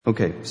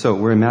Okay, so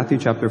we're in Matthew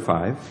chapter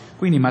 5.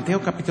 Quindi Matteo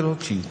capitolo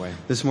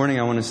 5. This morning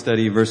I want to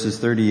study verses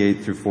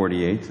 38 through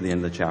 48 to the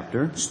end of the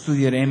chapter.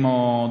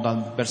 Studieremo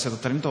dal versetto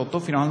 38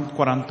 fino al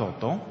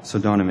 48. So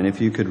Donovan, if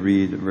you could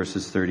read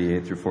verses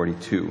 38 through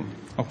 42.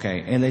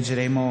 Ok, e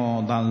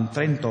leggeremo dal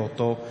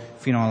 38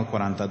 fino al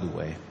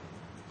 42.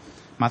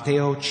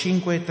 Matteo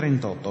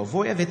 5:38.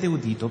 Voi avete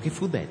udito che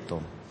fu detto: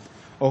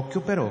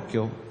 occhio per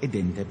occhio e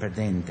dente per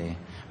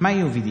dente. Ma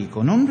io vi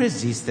dico, non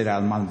resistere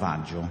al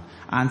malvagio,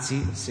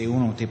 anzi, se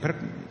uno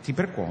ti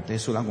percuote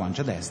sulla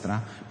guancia destra,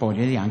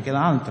 pogligli anche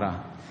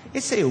l'altra. E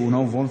se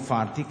uno vuol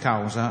farti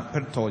causa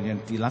per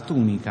toglierti la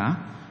tunica,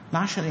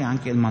 lasciali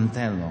anche il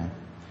mantello.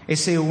 E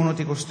se uno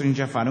ti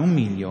costringe a fare un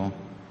miglio,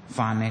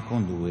 fanne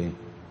con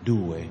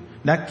due.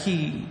 Da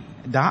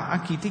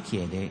a chi ti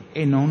chiede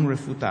e non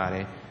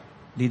rifiutare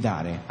di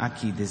dare a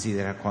chi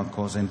desidera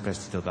qualcosa in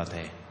prestito da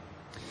te.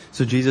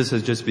 So Jesus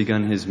has just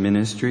begun his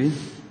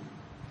ministry.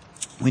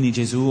 Quindi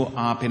Gesù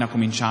ha appena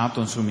cominciato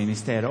il suo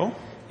ministero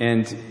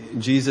And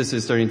Jesus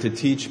is starting to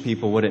teach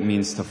people what it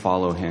means to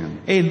follow him.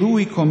 e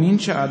lui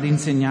comincia ad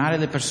insegnare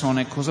alle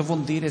persone cosa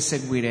vuol dire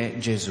seguire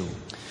Gesù.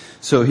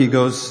 So he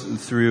goes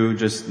through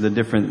just the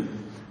different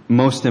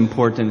most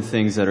important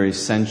things that are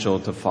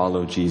essential to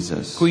follow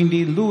Jesus.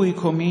 Quindi lui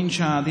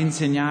comincia ad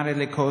insegnare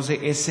le cose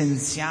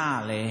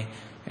essenziali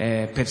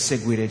per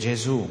seguire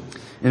Gesù.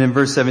 And in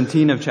verse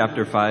 17 of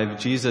chapter 5,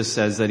 Jesus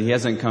says that he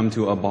hasn't come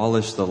to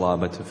abolish the law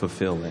but to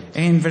fulfill it.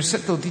 E in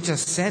versetto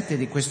 17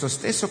 di questo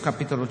stesso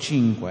capitolo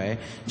 5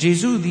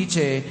 Gesù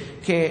dice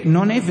che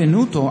non è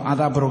venuto ad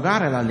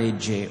abrogare la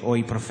legge o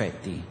i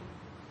profeti,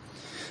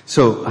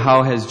 So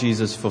how has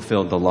Jesus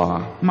fulfilled the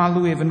law? ma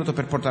lui è venuto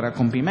per portare a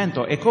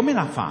compimento. E come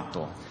l'ha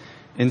fatto?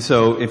 And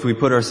so if we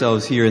put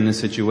ourselves here in this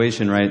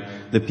situation, right,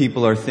 the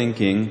people are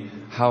thinking,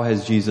 how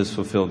has Jesus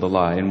fulfilled the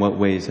law? In what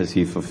ways has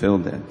he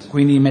fulfilled it?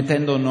 Quindi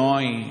mettendo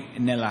noi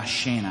nella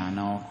scena,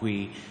 no,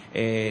 qui,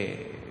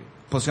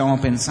 possiamo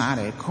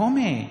pensare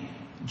come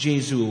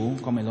Gesù,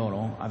 come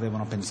loro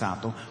avevano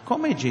pensato,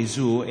 come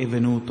Gesù è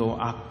venuto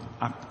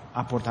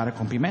a portare a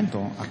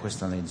compimento a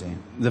questa legge.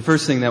 The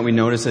first thing that we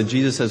notice is that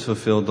Jesus has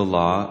fulfilled the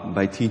law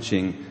by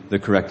teaching the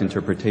correct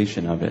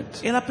interpretation of it.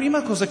 E la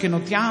prima cosa che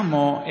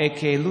notiamo è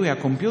che lui ha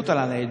compiuto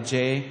la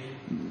legge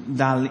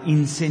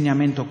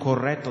dall'insegnamento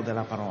corretto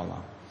della parola.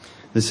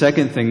 The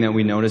second thing that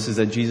we notice is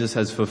that Jesus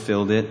has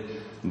fulfilled it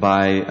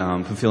by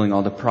fulfilling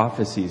all the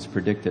prophecies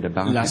predicted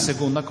about La him.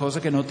 seconda cosa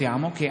che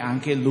notiamo è che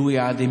anche lui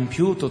ha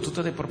adempiuto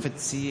tutte le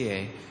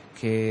profezie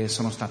che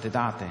sono state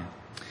date.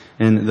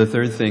 And the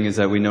third thing is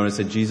that we notice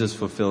that Jesus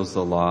fulfills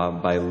the law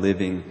by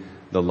living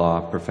the law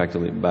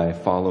perfectly, by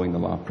following the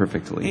law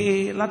perfectly.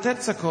 E la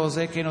terza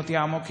cosa è che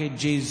notiamo che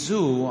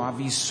Gesù ha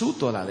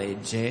vissuto la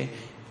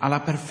legge alla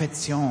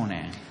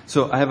perfezione.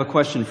 So I have a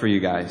question for you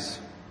guys.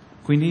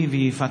 Quindi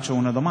vi faccio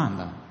una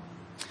domanda.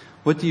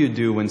 What do you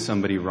do when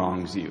somebody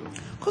wrongs you?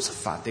 Cosa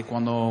fate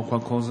quando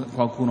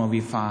qualcuno vi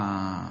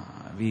fa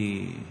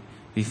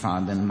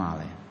del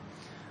male?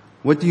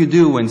 What do you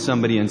do when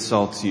somebody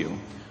insults you?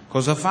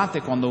 Cosa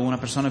fate quando una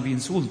persona vi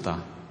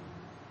insulta?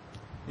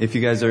 If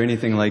you guys are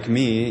anything like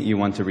me, you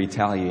want to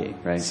retaliate,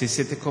 right? Se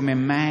siete come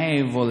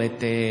me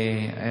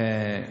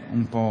volete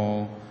un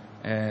po'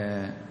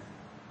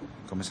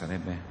 come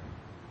sarebbe?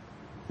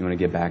 You want to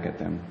get back at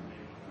them.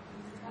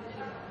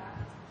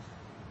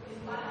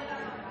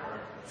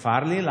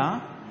 Farli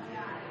la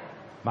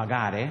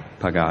pagare?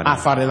 Pagare. Ah,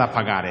 farla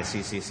pagare,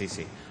 sì.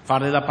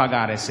 Farla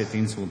pagare se ti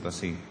insulta,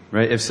 sì.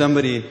 Right? If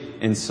somebody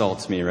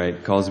insults me,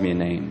 right, calls me a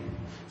name,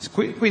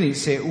 Quindi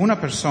se una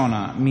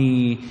persona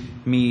mi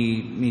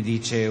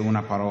dice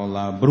una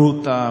parola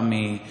brutta,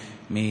 mi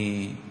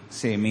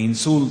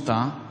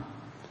insulta,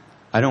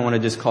 I don't want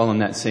to just call him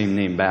that same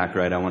name back,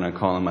 right? I want to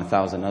call him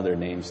 1,000 other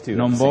names too.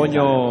 non at the same time.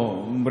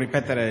 voglio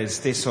ripetere il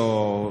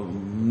stesso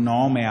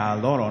nome a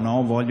loro,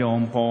 no? Voglio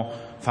un po'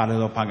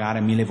 farlo pagare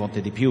 1000 volte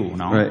di più,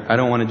 no? Right? I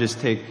don't want to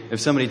just if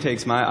somebody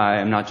takes my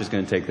eye, I'm not just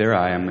going to take their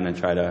eye, I'm going to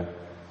try to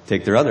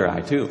take their other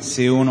eye too.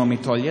 Se uno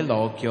mi toglie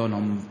l'occhio,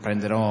 non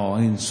prenderò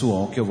il suo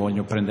occhio,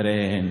 voglio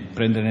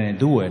prenderne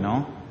due,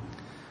 no?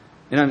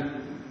 And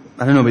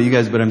I don't know about you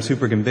guys, but I'm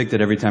super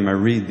convicted every time I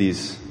read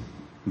these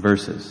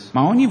verses.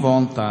 Ma ogni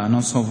volta,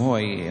 non so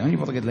voi, ogni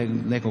volta che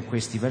leggo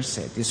questi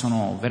versetti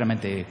sono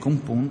veramente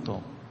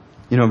compunto.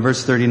 You know,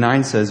 verse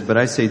 39 says, "But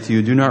I say to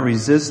you, do not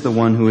resist the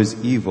one who is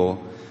evil,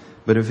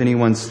 but if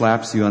anyone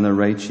slaps you on the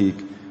right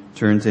cheek,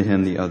 turn to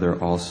him the other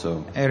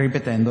also." E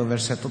ripetendo,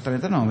 versetto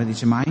 39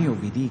 dice: ma io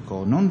vi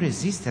dico, non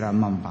resistere al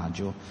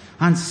malvagio,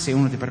 anzi se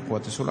uno ti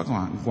percuote sulla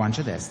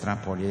guancia destra,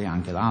 pogli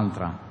anche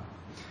l'altra.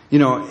 You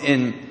know,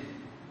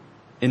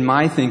 in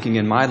my thinking,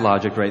 in my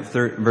logic, right,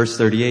 verse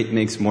 38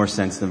 makes more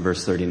sense than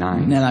verse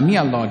 39. Nella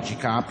mia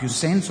logica ha più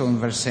senso il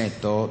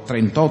versetto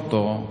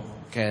 38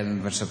 che il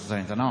versetto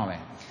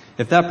 39.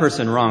 If that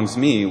person wrongs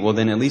me, well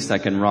then at least I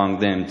can wrong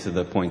them to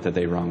the point that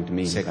they wronged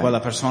me. Se right? quella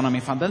persona mi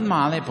fa del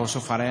male,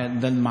 posso fare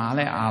del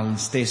male alla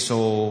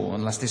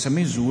stessa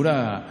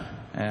misura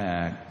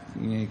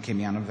che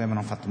mi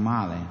avevano fatto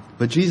male.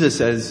 But Jesus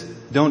says,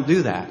 don't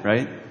do that,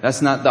 right?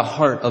 That's not the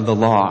heart of the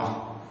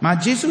law. Ma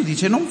Gesù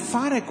dice non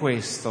fare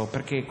questo,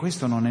 perché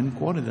questo non è il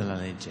cuore della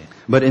legge.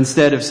 But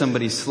instead, if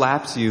somebody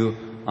slaps you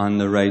on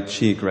the right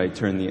cheek, right,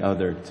 turn the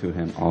other to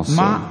him also.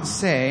 Ma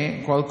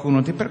se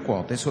qualcuno ti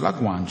percuote sulla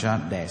guancia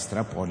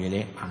destra,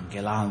 puoglieli anche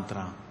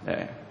l'altra.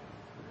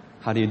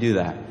 How do you do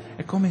that?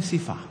 E come si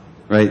fa?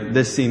 Right?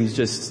 This seems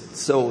just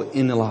so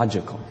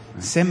illogical.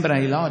 Sembra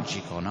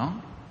illogico,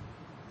 no?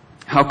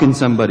 How can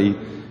somebody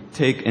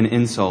take an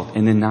insult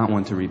and then not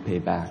want to repay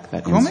back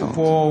that Come insult?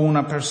 può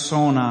una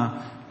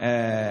persona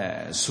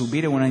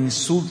subire un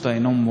insulto e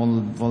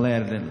non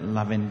voler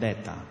la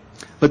vendetta?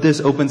 But this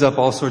opens up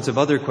all sorts of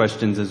other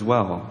questions as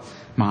well.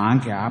 Ma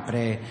anche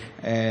apre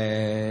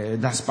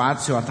dà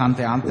spazio a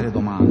tante altre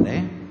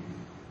domande.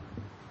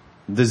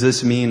 Does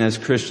this mean as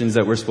Christians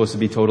that we're supposed to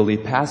be totally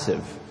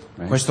passive?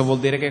 Right? Questo vuol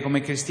dire che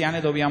come cristiani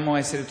dobbiamo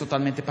essere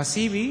totalmente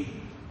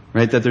passivi?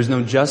 Right? That there's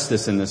no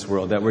justice in this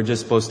world, that we're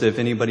just supposed to, if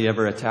anybody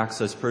ever attacks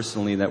us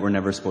personally, that we're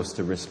never supposed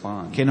to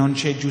respond. Che non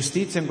c'è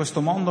giustizia in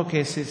questo mondo,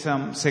 che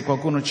se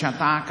qualcuno ci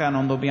attacca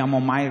non dobbiamo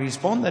mai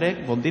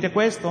rispondere? Vuol dire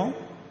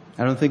questo?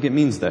 I don't think it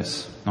means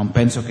this. Non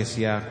penso che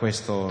sia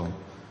questo.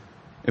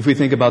 If we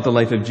think about the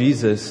life of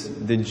Jesus,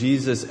 did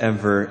Jesus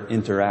ever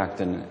interact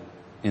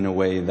in a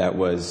way that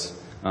was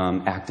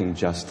acting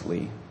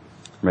justly?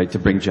 Right, to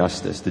bring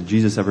justice. Did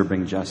Jesus ever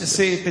bring justice?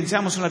 Se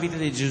pensiamo sulla vita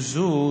di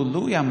Gesù,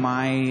 lui ha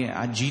mai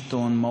agito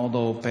in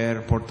modo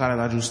per portare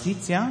la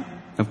giustizia?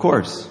 Of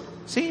course.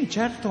 Sì,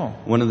 certo.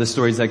 One of the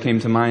stories that came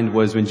to mind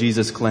was when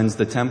Jesus cleansed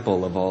the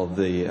temple of all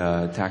the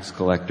tax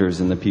collectors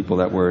and the people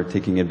that were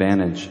taking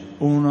advantage.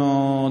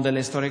 Una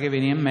delle storie che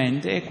viene in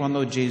mente è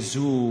quando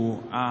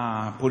Gesù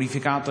ha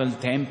purificato il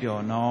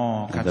tempio,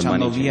 no?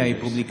 Cacciando via i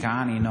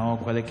pubblicani, no?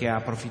 Quelli che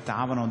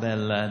approfittavano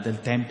del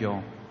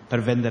tempio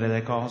per vendere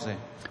le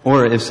cose.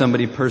 Or if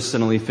somebody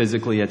personally,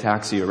 physically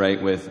attacks you,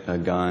 right, with a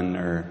gun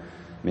or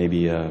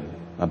maybe a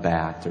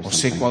bat or O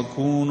se something.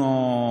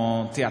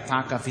 qualcuno ti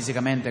attacca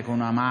fisicamente con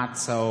una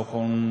mazza o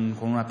con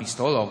una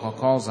pistola o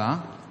qualcosa,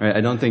 Right,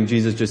 I don't think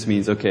Jesus just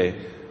means, okay,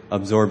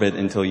 absorb it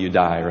until you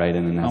die, right,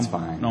 and then that's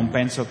fine. non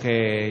penso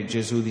che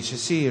Gesù dice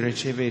sì,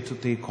 riceve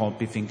tutti i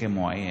colpi finché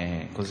muoio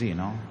e così,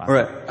 no? Basta.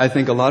 Right, I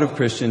think a lot of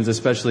Christians,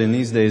 especially in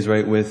these days,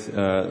 right, with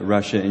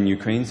Russia and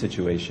Ukraine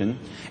situation,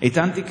 E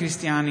tanti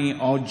cristiani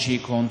oggi,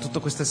 con tutta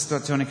questa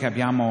situazione che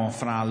abbiamo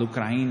fra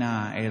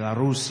l'Ucraina e la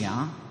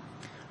Russia,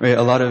 right,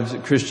 a lot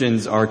of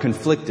Christians are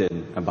conflicted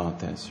about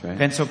this, right?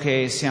 penso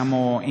che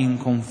siamo in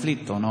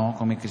conflitto, no?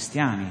 Come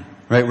cristiani.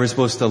 Right, we're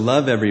supposed to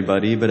love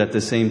everybody, but at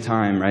the same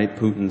time, right,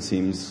 Putin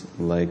seems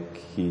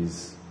like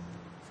he's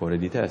fuori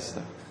di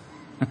testa.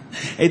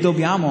 E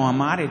dobbiamo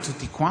amare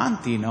tutti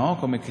quanti, no?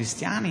 Come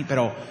cristiani,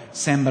 però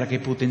sembra che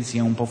Putin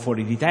sia un po'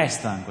 fuori di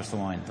testa in questo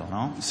momento,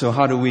 no? So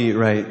how do we,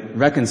 right,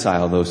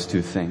 reconcile those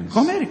two things?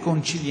 Come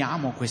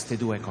riconciliamo queste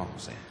due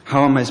cose?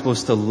 How am I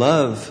supposed to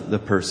love the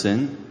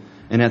person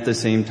and at the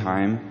same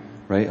time,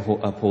 right,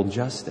 uphold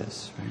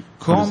justice? Right?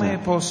 How does Come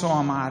that- posso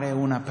amare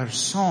una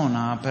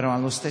persona, però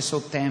allo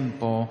stesso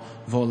tempo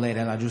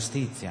volere la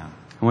giustizia?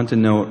 I want to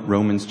note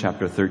Romans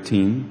chapter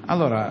 13,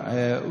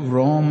 Allora,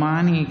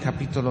 Romani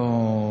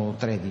capitolo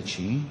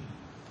 13,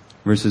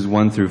 verses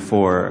 1 through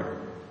 4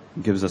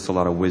 gives us a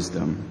lot of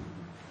wisdom.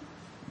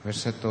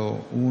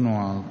 versetto 1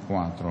 al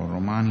 4,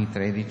 Romani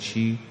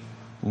 13,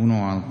 1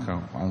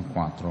 al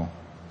 4.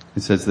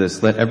 It says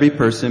this, "Let every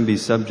person be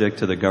subject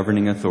to the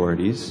governing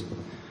authorities,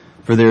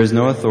 for there is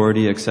no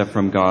authority except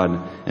from God,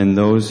 and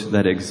those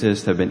that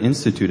exist have been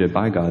instituted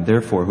by God.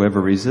 Therefore,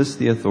 whoever resists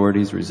the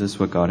authorities resists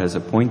what God has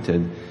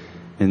appointed,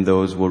 and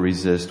those will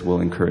resist will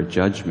incur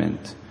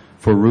judgment.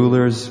 For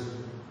rulers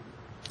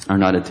are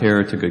not a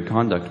terror to good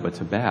conduct, but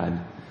to bad.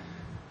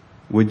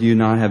 Would you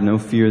not have no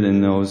fear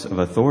than those of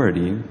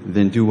authority?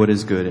 Then do what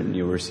is good, and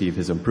you'll receive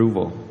his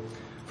approval.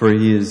 For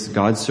he is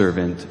God's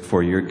servant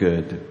for your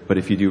good. But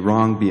if you do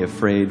wrong, be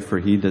afraid, for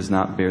he does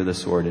not bear the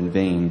sword in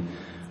vain.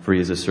 For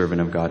he is a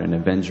servant of God, an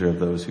avenger of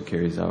those who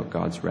carries out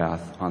God's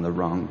wrath on the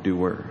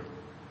wrongdoer."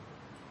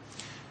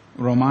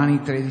 Romani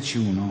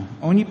 13:1.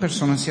 Ogni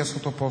persona sia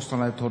sottoposta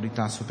alle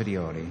autorità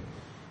superiori,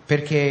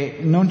 perché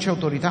non c'è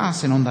autorità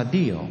se non da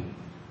Dio,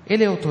 e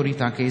le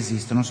autorità che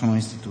esistono sono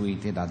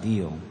istituite da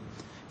Dio.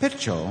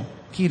 Perciò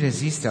chi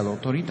resiste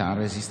all'autorità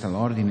resiste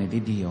all'ordine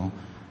di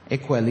Dio, e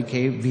quelli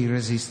che vi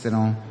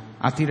resistono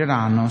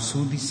attireranno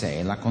su di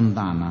sé la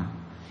condanna.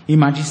 I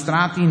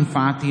magistrati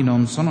infatti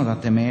non sono da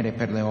temere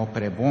per le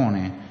opere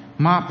buone,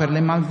 ma per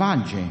le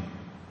malvagie.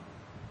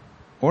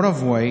 Ora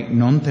vuoi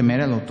non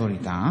temere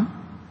l'autorità?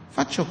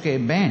 Fa ciò che è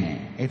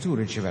bene e tu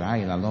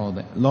riceverai la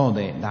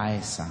lode da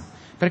essa,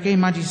 perché il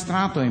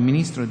magistrato è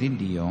ministro di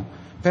Dio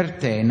per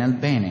te nel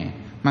bene,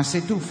 ma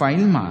se tu fai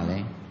il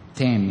male,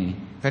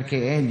 temi,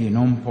 perché egli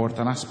non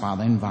porta la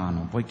spada in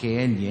vano,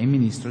 poiché egli è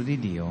ministro di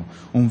Dio,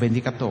 un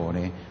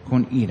vendicatore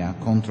con ira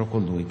contro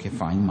colui che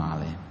fa il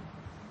male.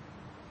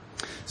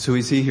 So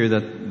we see here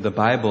that the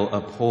Bible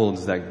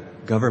upholds that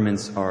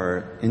governments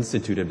are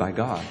instituted by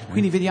God.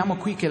 Quindi vediamo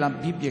qui che la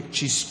Bibbia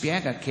ci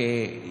spiega che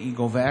i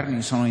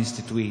governi sono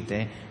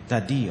istituiti da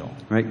Dio.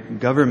 Right?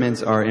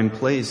 Governments are in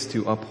place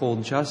to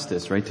uphold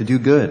justice, right? To do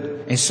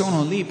good. E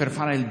sono lì per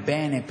fare il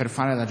bene, per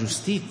fare la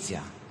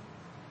giustizia.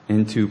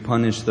 And to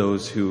punish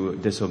those who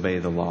disobey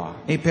the law.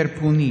 E per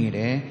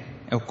punire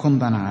o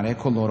condannare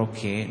coloro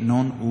che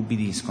non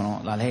ubbidiscono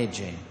la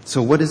legge.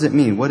 So what does it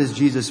mean? What does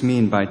Jesus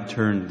mean by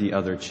turn the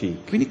other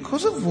cheek? Quindi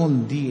cosa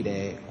vuol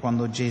dire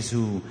quando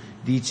Gesù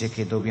dice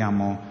che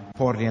dobbiamo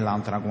porgli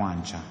l'altra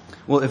guancia?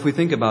 Well, if we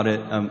think about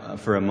it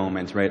for a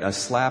moment, right? A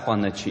slap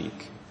on the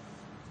cheek.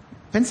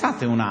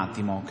 Pensate un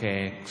attimo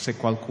che se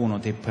qualcuno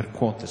ti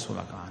percuote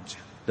sulla guancia.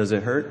 Does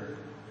it hurt?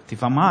 Ti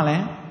fa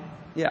male?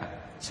 Yeah.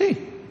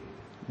 Sì.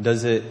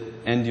 Does it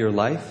end your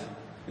life?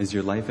 Is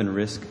your life in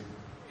risk?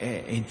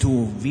 E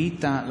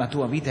la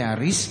tua vita è a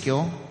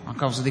rischio a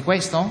causa di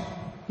questo?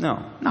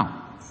 No. No.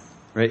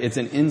 Right? It's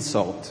an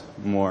insult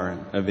more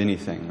of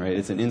anything, right?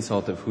 It's an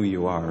insult of who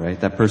you are, right?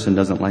 That person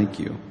doesn't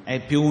like you. È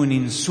più un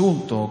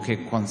insulto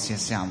che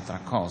qualsiasi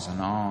altra cosa,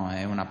 no?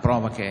 È una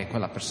prova che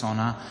quella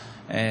persona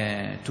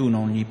tu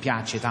non gli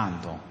piaci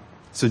tanto.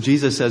 So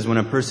Jesus says when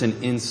a person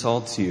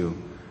insults you,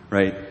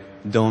 right,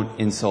 don't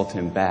insult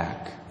him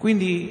back.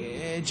 Quindi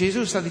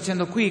Gesù sta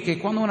dicendo qui che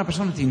quando una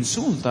persona ti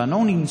insulta,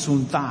 non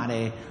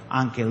insultare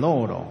anche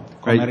loro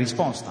come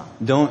risposta.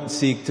 Don't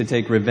seek to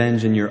take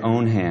revenge in your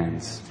own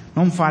hands.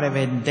 Non fare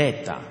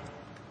vendetta.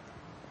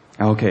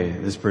 Okay,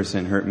 this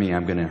person hurt me,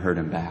 I'm going to hurt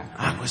him back.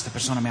 Ah, questa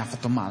persona mi ha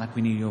fatto male,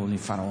 quindi io gli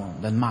farò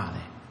del male.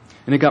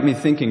 And it got me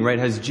thinking, right,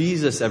 has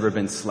Jesus ever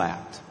been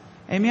slapped?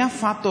 E mi ha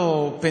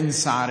fatto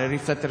pensare,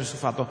 riflettere sul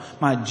fatto,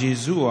 ma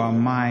Gesù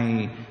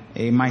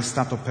è mai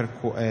stato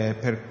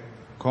percosso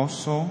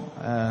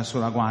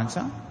sulla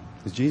guancia?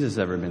 Has Jesus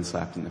ever been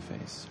slapped in the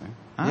face?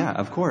 Right? Yeah,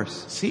 of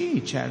course.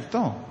 Sì, certo.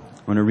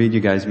 I want to read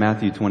you guys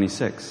Matthew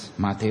 26.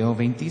 Matteo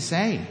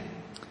 26.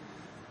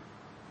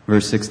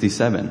 Verse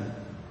 67.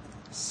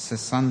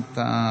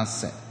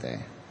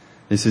 67.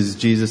 This is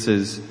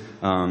Jesus'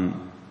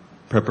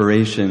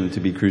 preparation to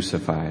be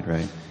crucified,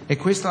 right? E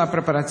questa è la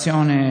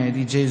preparazione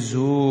di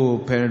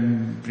Gesù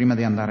prima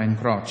di andare in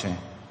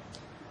croce.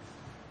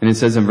 And it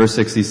says in verse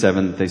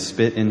 67 that they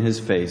spit in his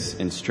face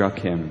and struck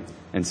him,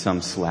 and some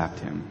slapped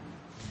him.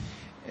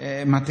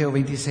 Matteo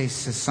 26,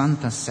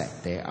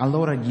 67.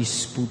 Allora gli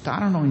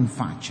sputarono in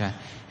faccia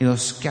e lo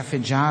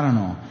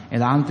schiaffeggiarono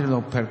ed altri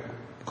lo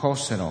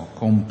percossero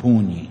con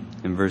pugni.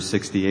 In verse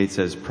 68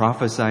 says,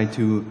 "Prophesy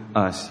to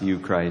us, you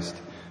Christ,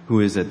 who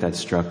is it that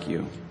struck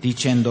you?"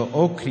 Dicendo,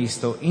 "O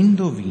Cristo,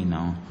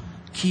 indovino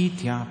chi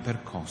ti ha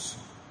percosso."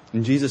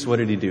 And Jesus, what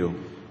did he do?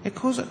 E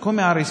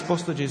come ha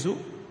risposto Gesù?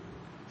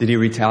 Did he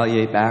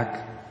retaliate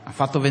back? Ha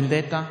fatto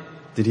vendetta?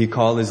 Did he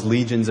call his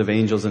legions of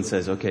angels and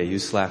says, "Okay, you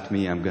slapped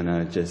me, I'm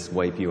gonna just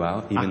wipe you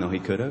out," even though he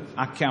could have?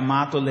 Ha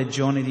chiamato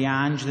legioni di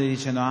angeli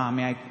dicendo,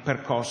 mi hai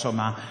percosso,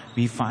 ma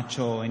vi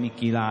faccio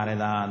anichilare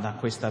da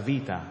questa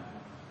vita.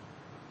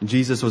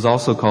 Jesus was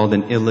also called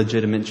an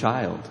illegitimate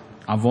child.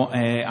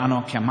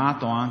 Hanno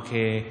chiamato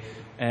anche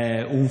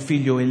un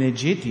figlio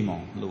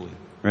illegittimo lui.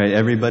 Right?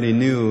 Everybody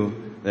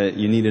knew that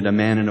you needed a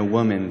man and a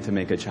woman to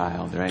make a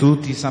child, right?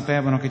 Tutti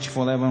sapevano che ci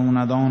voleva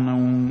una donna e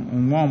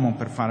un uomo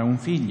per fare un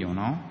figlio,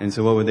 no? And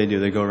so what would they do?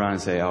 They go around and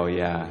say, "Oh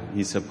yeah,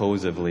 he's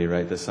supposedly,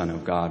 right, the son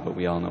of God, but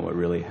we all know what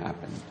really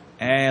happened."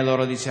 E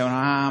loro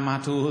dicevano, ma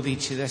tu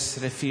dici di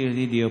essere figlio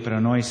di Dio, però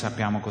noi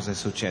sappiamo cosa è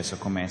successo,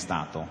 com'è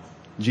stato.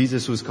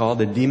 Jesus was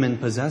called a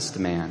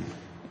demon-possessed man.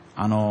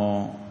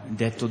 Hanno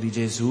detto di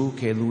Gesù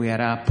che lui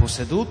era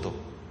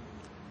posseduto.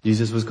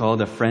 Jesus was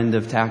called a friend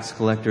of tax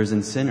collectors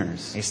and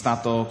sinners. È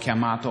stato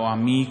chiamato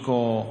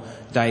amico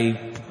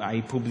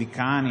ai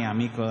pubblicani,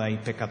 amico dai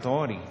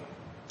peccatori. I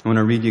want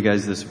to read you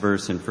guys this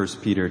verse in 1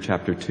 Peter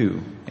chapter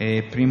 2.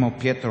 E primo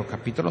Pietro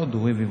capitolo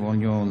 2 vi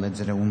voglio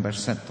leggere un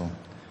versetto.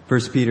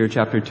 1 Peter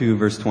chapter 2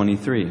 verse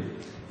 23.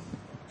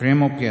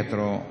 Primo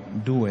Pietro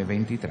 2,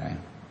 23.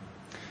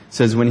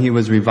 Says, "When he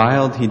was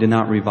reviled, he did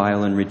not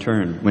revile in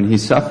return. When he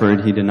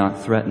suffered, he did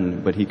not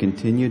threaten, but he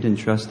continued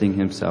entrusting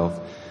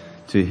himself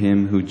to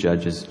him who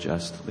judges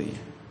justly."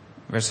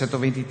 Versetto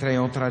 23.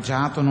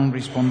 Oltraggiato non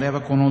rispondeva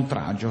con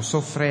oltraggio,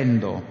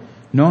 soffrendo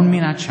non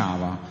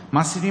minacciava,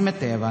 ma si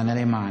rimetteva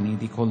nelle mani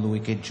di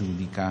colui che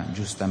giudica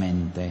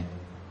giustamente.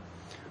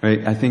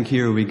 Right? I think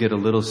here we get a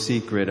little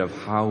secret of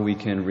how we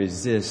can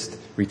resist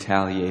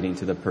retaliating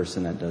to the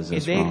person that does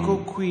us Ed ecco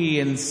wrong. qui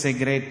il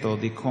segreto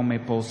di come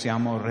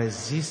possiamo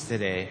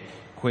resistere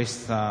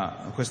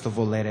questo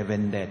volere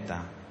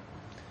vendetta.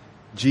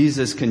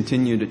 Jesus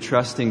continued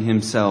trusting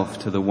himself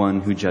to the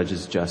one who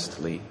judges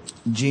justly.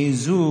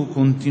 Gesù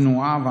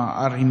continuava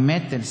a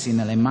rimettersi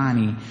nelle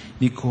mani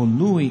di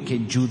colui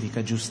che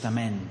giudica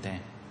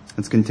giustamente.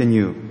 Let's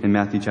continue in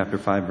Matthew chapter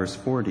 5 verse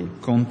 40.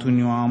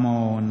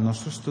 Continuiamo il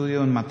nostro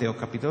studio in Matteo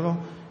capitolo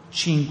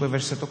 5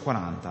 versetto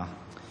 40.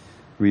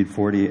 Read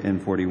 40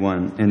 and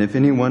 41. "And if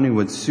anyone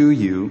would sue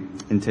you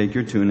and take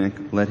your tunic,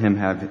 let him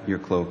have your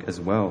cloak as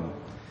well.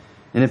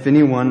 And if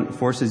anyone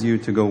forces you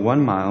to go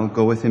 1 mile,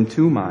 go with him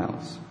 2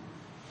 miles.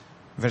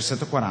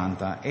 Versetto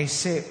 40. E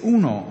se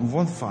uno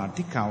vuol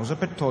farti causa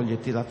per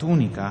toglierti la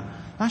tunica,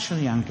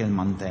 lasciagli anche il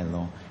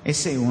mantello. E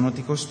se uno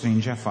ti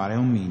costringe a fare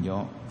un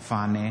miglio,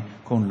 fane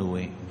con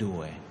lui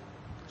 2.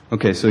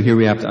 Okay, so here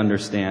we have to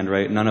understand,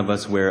 right? None of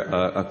us wear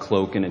a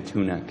cloak and a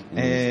tunic. in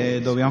these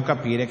days. Dobbiamo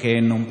capire che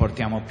non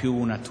portiamo più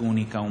una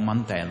tunica, un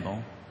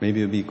mantello,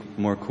 Maybe it would be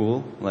more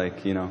cool,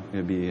 like, it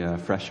would be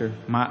fresher.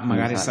 ma in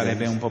magari these hot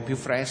sarebbe days. un po' più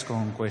fresco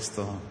in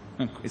questo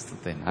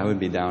tempo. I would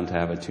be down to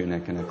have a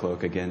tunic and a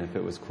cloak again if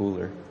it was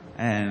cooler.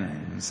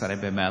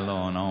 Sarebbe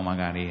bello, no?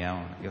 Magari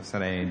io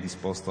sarei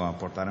disposto a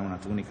portare una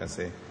tunica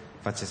se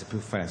facesse più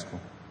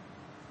fresco.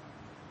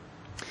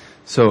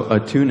 So a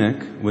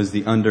tunic was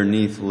the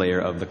underneath layer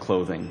of the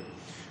clothing.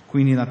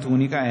 Quindi la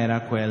tunica era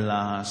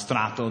quel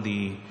strato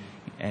di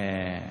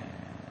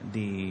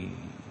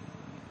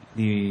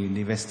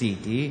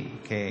vestiti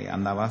che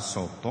andava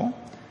sotto,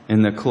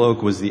 And the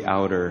cloak was the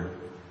outer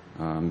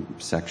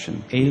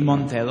section. e il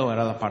mantello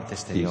era la parte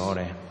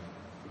esteriore.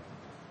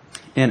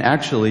 And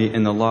actually,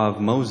 in the law of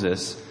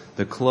Moses,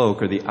 the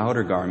cloak or the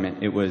outer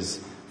garment, it was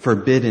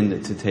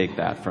forbidden to take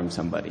that from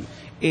somebody.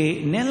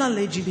 E nella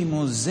legge di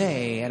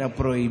Mosè era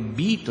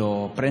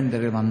proibito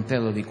prendere il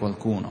mantello di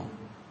qualcuno.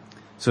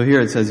 So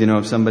here it says,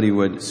 if somebody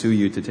would sue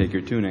you to take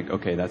your tunic,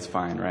 okay, that's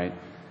fine, right?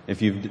 If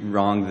you've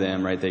wronged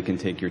them, right, they can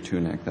take your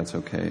tunic, that's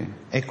okay.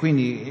 E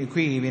quindi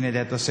qui viene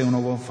detto se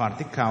uno vuole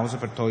farti causa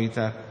per toglierti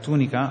la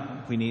tunica,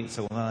 quindi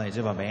secondo la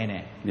legge va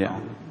bene. Yeah,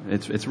 no?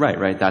 it's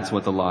right? That's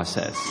what the law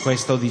says.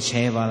 Questo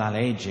diceva la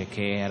legge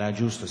che era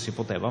giusto, si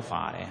poteva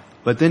fare.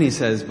 But then he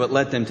says, but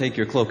let them take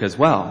your cloak as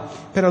well.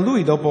 Però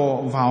lui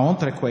dopo va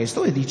oltre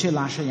questo e dice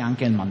lasciagli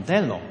anche il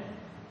mantello.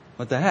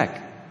 What the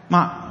heck?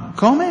 Ma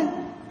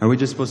come? Are we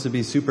just supposed to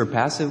be super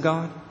passive,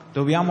 God?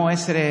 Dobbiamo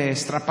essere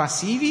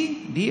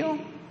strapassivi,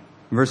 Dio?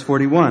 Verse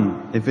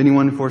 41, if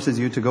anyone forces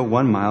you to go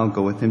 1 mile,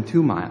 go with him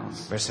 2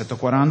 miles. Versetto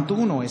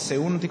 41, e se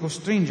uno ti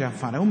costringe a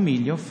fare un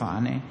miglio,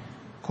 fane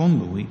con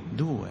lui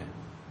 2.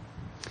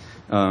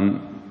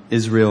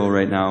 Israel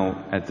right now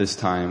at this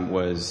time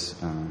was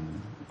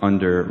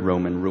under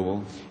Roman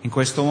rule. In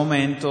questo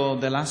momento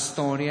della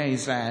storia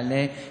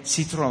Israele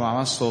si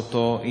trovava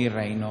sotto il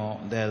regno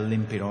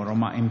dell'impero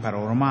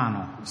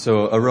romano.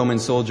 So a Roman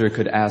soldier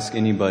could ask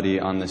anybody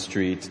on the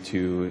street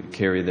to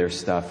carry their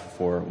stuff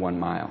for 1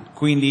 mile.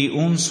 Quindi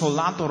un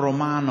soldato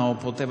romano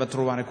poteva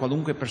trovare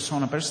qualunque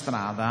persona per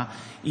strada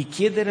e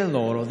chiedere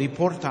loro di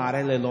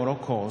portare le loro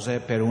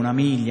cose per 1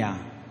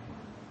 miglia.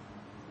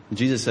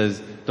 Jesus says,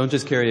 don't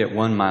just carry it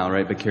 1 mile,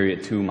 right, but carry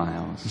it 2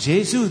 miles.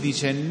 Gesù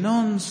dice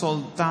non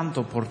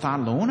soltanto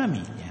portarlo 1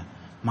 miglia,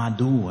 ma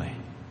 2.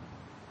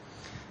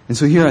 And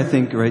so here I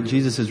think, right,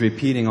 Jesus is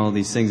repeating all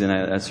these things, and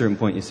at a certain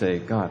point you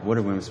say, God, what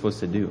are we supposed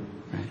to do?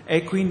 Right?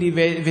 E quindi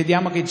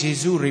vediamo che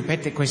Gesù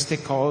ripete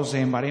queste cose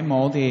in vari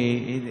modi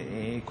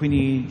e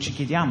quindi ci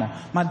chiediamo,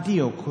 ma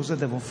Dio cosa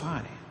devo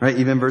fare? Right,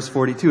 even verse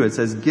 42, it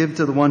says, give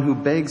to the one who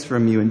begs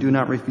from you and do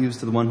not refuse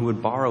to the one who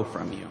would borrow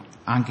from you.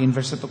 Anche in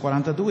versetto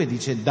 42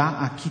 dice dà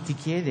a chi ti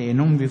chiede e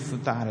non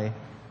rifiutarti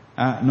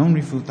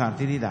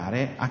di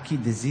dare a chi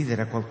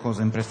desidera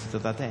qualcosa in prestito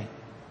da te.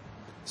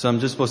 So I'm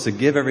just supposed to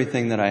give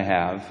everything that I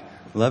have,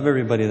 love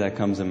everybody that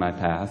comes in my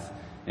path,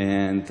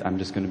 and I'm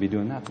just going to be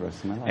doing that the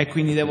rest of my life. E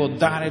quindi devo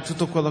dare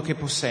tutto quello che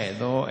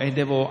possiedo e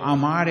devo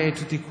amare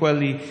tutti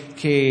quelli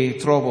che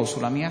trovo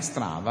sulla mia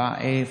strada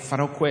e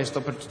farò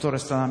questo per tutto il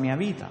resto della mia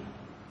vita.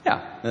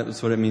 Yeah,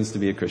 that's what it means to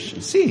be a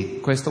Christian.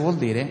 Sì, questo vuol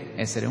dire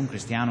essere un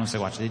cristiano, un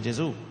seguace di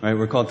Gesù. Right,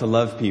 we're called to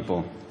love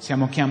people.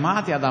 Siamo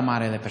chiamati ad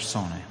amare le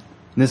persone.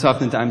 This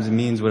oftentimes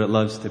means what it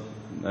loves to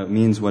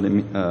this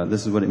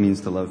is what it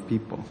means to love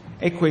people.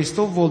 E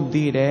questo vuol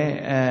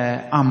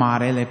dire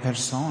amare le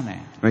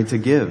persone, Right, to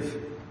give,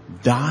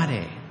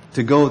 dare,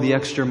 to go the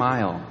extra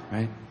mile,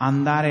 right?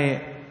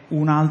 andare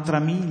un'altra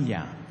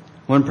miglia.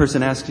 One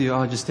person asks you,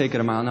 oh, just take it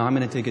a mile. No, I'm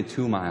going to take it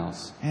 2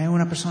 miles. E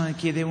una persona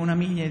chiede 1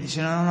 miglia e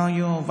dice no,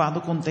 io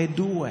vado con te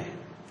 2.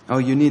 Oh,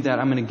 you need that?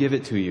 I'm going to give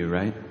it to you,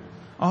 right?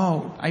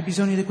 Oh, hai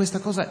bisogno di questa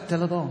cosa? Te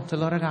lo do, te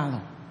lo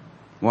regalo.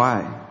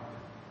 Why?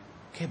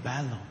 Che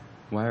bello.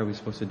 Why are we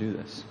supposed to do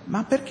this?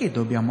 Ma perché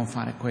dobbiamo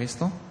fare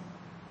questo?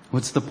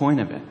 What's the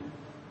point of it?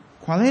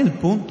 Qual è il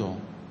punto?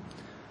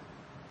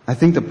 I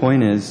think the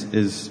point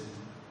is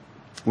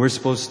we're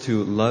supposed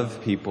to love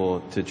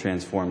people to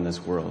transform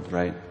this world,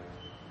 right?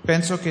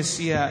 Penso che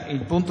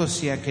il punto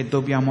sia che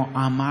dobbiamo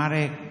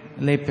amare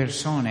le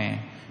persone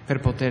per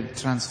poter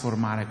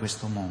trasformare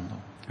questo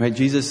mondo. Right?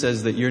 Jesus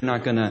says that you're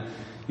not gonna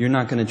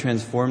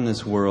transform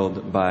this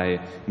world by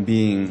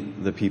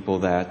being the people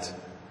that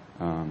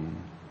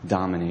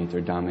dominate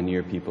or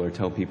domineer people or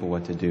tell people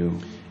what to do.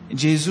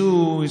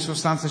 Gesù in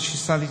sostanza ci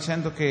sta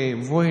dicendo che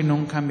voi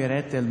non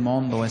cambierete il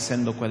mondo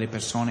essendo quelle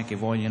persone che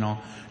vogliono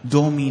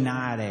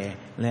dominare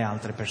le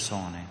altre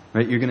persone.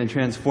 Right? You're going to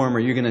transform, or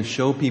you're going to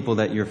show people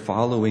that you're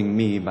following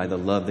me by the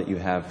love that you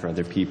have for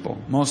other people.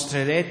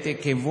 Mostrerete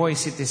che voi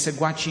siete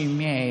seguaci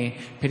miei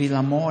per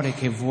l'amore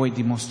che voi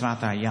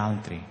dimostrate agli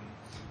altri.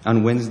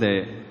 On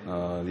Wednesday,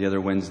 the other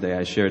Wednesday,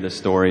 I shared a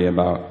story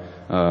about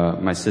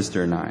my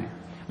sister and I.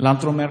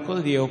 L'altro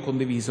mercoledì ho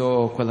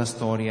condiviso quella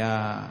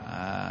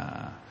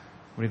storia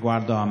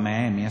riguardo a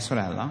me e mia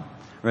sorella.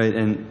 Right,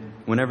 and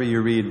whenever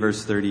you read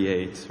verse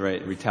 38,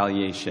 right,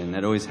 retaliation,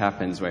 that always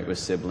happens, right, with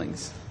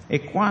siblings.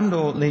 E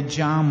quando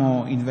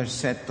leggiamo il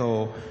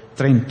versetto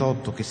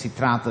 38 che si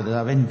tratta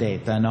della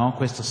vendetta, no?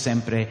 Questo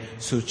sempre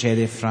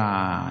succede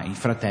fra i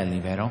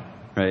fratelli, vero?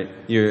 Right,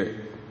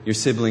 your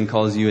sibling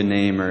calls you a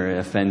name or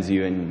offends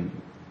you and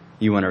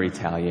you want to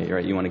retaliate,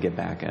 right? You want to get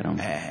back at them.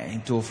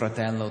 Il tuo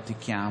fratello ti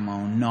chiama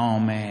un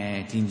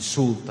nome, ti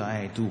insulta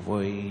e tu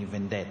vuoi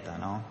vendetta,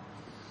 no?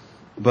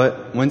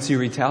 But once you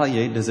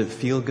retaliate, does it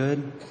feel good?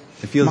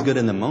 It feels good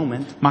in the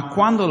moment. Ma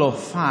quando lo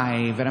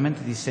fai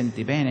veramente ti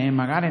senti bene?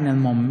 Magari nel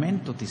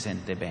momento ti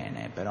sente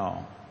bene,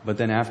 però But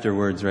then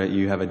afterwards, right,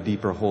 you have a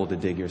deeper hole to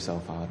dig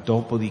yourself out.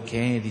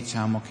 dopodiché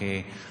diciamo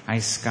che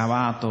hai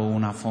scavato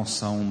una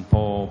fossa un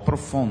po'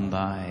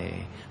 profonda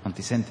e non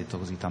ti senti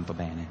così tanto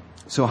bene.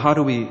 So how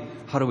do we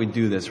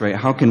do this, right?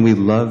 How can we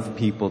love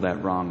people that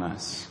wrong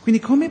us?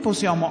 Quindi come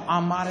possiamo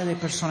amare le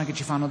persone che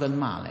ci fanno del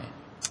male?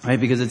 Right?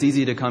 Because it's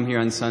easy to come here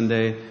on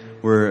Sunday,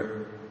 we're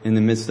in the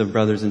midst of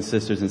brothers and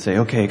sisters and say,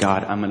 okay,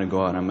 God, I'm going to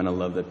go out and I'm going to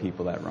love the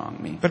people that wrong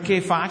me. Perché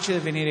è facile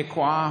venire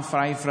qua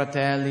fra i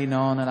fratelli,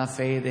 no, nella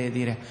fede e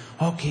dire,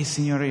 ok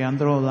Signore, io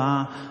andrò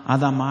là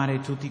ad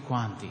amare tutti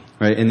quanti.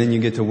 Right? And then you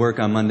get to work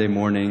on Monday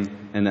morning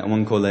and that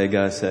one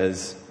collega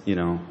says,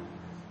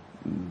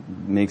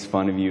 makes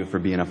fun of you for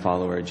being a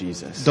follower of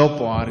Jesus.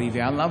 Dopo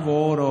arrivi al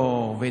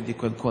lavoro, vedi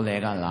quel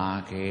collega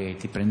là che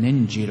ti prende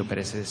in giro per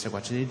essere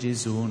seguace di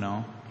Gesù,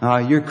 no?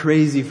 You're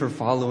crazy for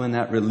following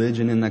that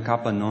religion in the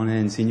capanone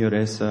and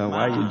signoressa.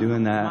 Why are you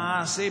doing that?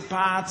 Ma sei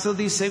pazzo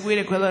di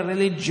seguire quella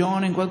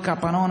religione in quel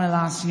capanone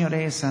là,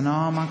 signoressa,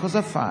 no? Ma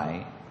cosa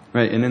fai?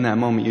 Right, and in that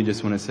moment you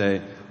just want to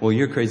say, well,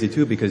 you're crazy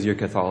too because you're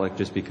Catholic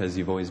just because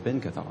you've always been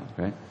Catholic,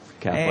 right?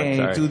 Catholic,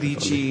 sorry. Tu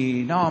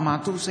dici, no, ma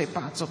tu sei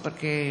pazzo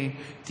perché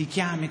ti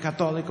chiami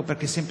cattolico,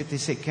 perché sempre ti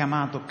sei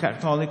chiamato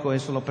cattolico e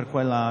solo per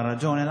quella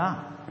ragione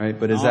là. Right,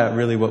 but is that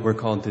really what we're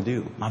called to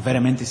do? Ma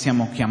veramente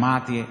siamo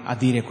chiamati a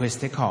dire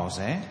queste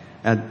cose?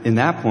 In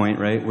that point,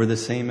 right, we're the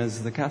same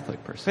as the Catholic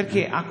person.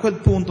 Perché a quel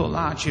punto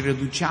là ci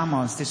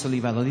riduciamo al stesso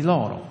livello di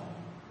loro.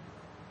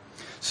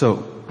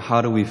 So, how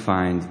do we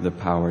find the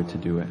power to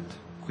do it?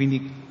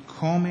 Quindi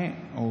come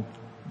o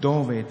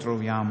dove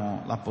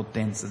troviamo la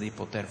potenza di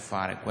poter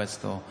fare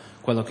questo,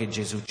 quello che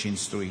Gesù ci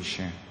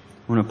istruisce? I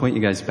want to point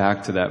you guys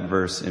back to that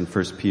verse in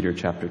 1 Peter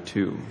chapter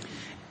 2.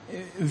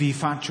 Vi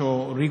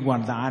faccio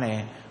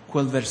riguardare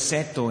quel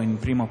versetto in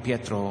 1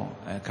 Pietro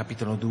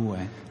capitolo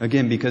 2.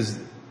 Again, because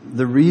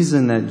the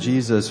reason that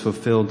Jesus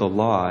fulfilled the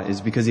law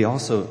is because he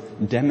also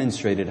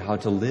demonstrated how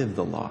to live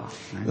the law.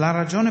 Right? La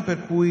ragione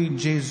per cui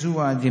Gesù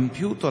ha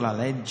adempiuto la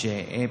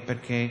legge è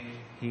perché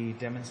he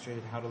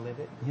demonstrated how to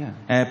live it?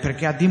 Yeah.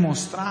 Perché ha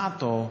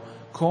dimostrato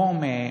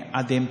come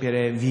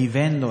adempiere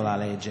vivendo la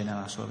legge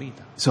nella sua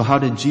vita. So how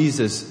did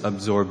Jesus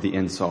absorb the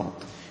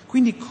insult?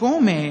 Quindi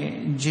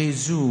come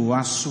Gesù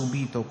ha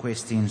subito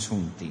questi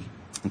insulti?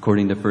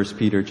 According to 1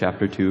 Peter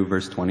chapter 2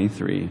 verse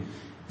 23,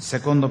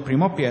 Secondo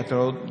 1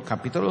 Pietro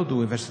capitolo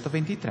 2 versetto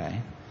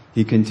 23,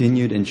 he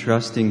continued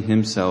entrusting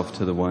himself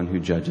to the one who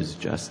judges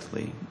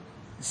justly.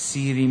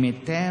 si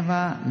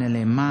rimetteva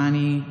nelle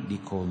mani di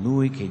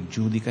colui che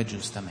giudica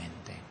giustamente.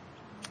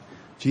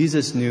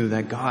 Jesus knew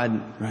that God,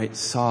 right,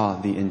 saw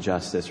the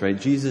injustice, right?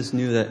 Jesus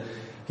knew that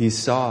he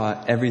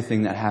saw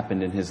everything that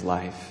happened in his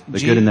life, the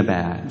good and the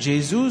bad.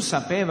 Gesù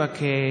sapeva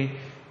che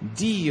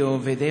Dio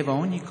vedeva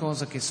ogni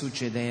cosa che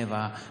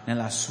succedeva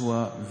nella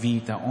sua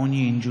vita,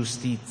 ogni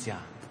ingiustizia.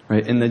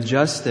 Right? And the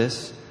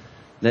justice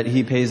that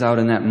he pays out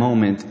in that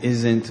moment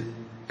isn't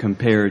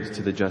compared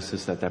to the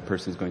justice that that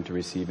person is going to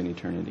receive in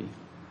eternity.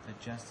 The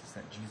justice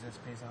that Jesus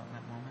pays out in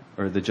that moment.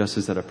 Or the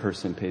justice that a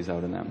person pays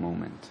out in that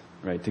moment,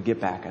 right? To get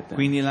back at them.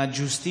 Quindi la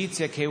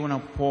giustizia che uno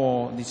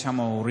può,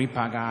 diciamo,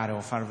 ripagare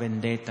o far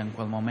vendetta in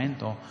quel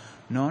momento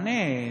non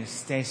è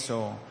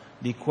stesso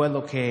di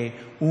quello che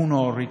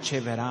uno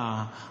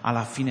riceverà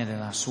alla fine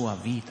della sua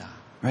vita.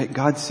 Right?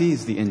 God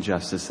sees the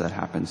injustice that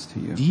happens to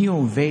you.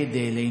 Dio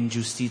vede le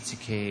ingiustizie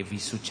che vi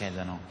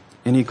succedono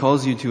And he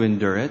calls you to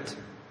endure it,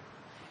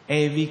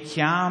 e vi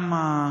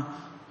chiama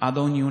ad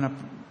ognuna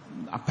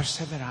a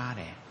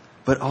perseverare,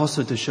 but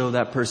also to show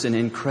that person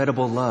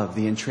incredible love,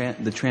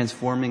 the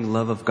transforming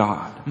love of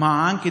God.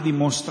 ma anche di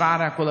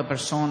mostrare a quella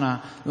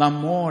persona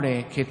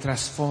l'amore che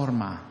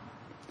trasforma.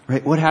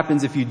 Right? What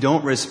happens if you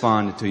don't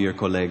respond to your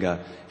collega,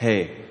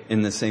 hey,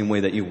 in the same way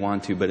that you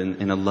want to, but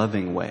in a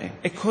loving way?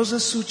 E cosa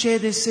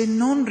succede se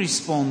non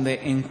risponde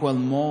in quel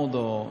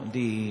modo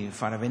di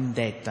fare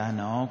vendetta,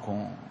 no?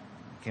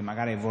 Che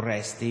magari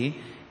vorresti,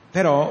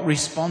 però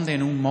risponde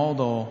in un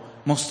modo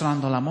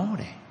mostrando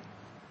l'amore.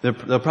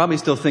 They'll probably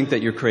still think that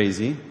you're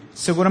crazy,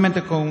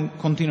 Sicuramente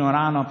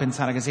continueranno a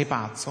pensare che sei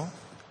pazzo,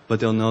 but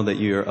they'll know that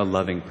you're a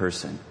loving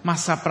person. ma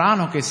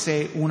sapranno che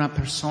sei una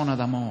persona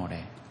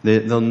d'amore.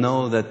 They'll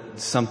know that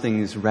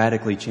something's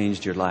radically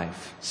changed your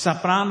life.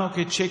 Sapranno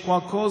che c'è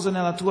qualcosa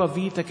nella tua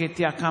vita che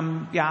ti ha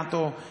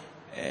cambiato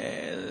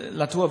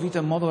la tua vita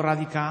in modo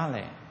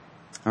radicale.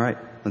 All right,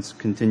 let's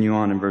continue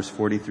on in verse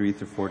 43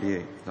 through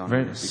 48. Donna,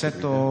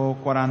 Versetto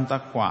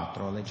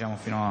 44, leggiamo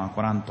fino a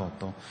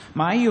 48.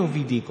 Ma io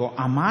vi dico,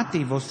 amate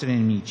i vostri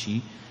nemici,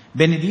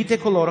 benedite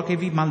coloro che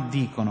vi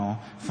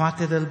maldicono,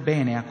 fate del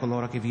bene a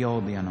coloro che vi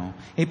odiano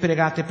e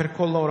pregate per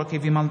coloro che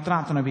vi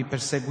maltrattano e vi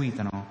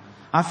perseguitano,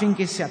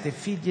 affinché siate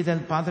figli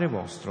del Padre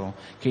vostro,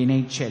 che è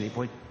nei cieli,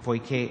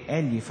 poiché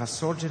Egli fa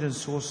sorgere il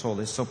suo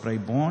sole sopra i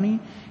buoni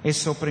e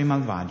sopra i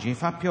malvagi, e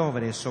fa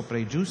piovere sopra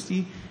i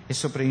giusti e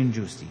sopra gli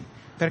ingiusti.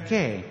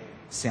 Perché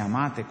se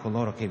amate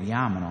coloro che vi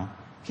amano,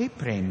 che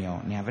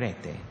premio ne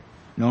avrete?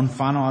 Non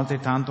fanno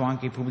altrettanto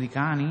anche i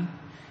pubblicani?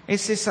 E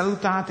se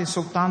salutate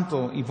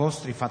soltanto i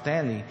vostri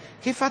fratelli,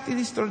 che fate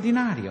di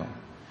straordinario?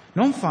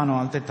 Non fanno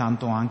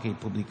altrettanto anche i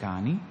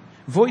pubblicani?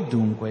 Voi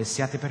dunque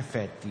siate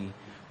perfetti,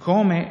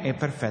 come è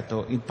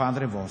perfetto il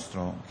Padre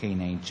vostro che è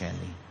nei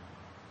cieli.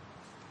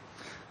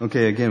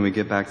 Okay, again, we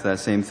get back to that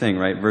same thing,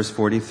 right? Verse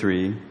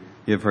 43,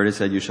 you have heard it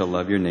said, you shall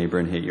love your neighbor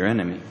and hate your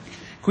enemy.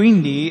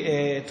 Quindi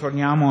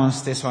torniamo al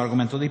stesso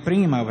argomento di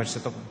prima,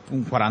 versetto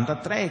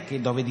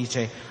 43, dove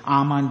dice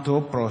ama il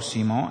tuo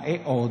prossimo e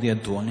odia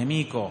il tuo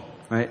nemico.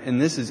 Right? And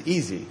this is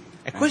easy.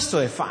 E questo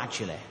è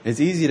facile. It's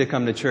easy to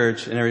come to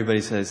church and everybody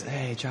says,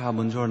 hey, ciao,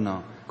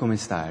 buongiorno, come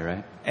stai,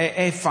 right?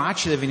 È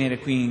facile venire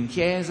qui in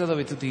chiesa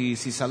dove tutti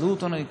si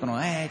salutano e dicono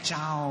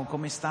ciao,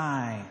 come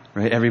stai?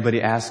 Right?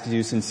 Everybody asks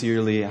you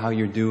sincerely how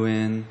you're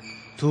doing.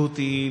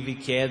 Tutti vi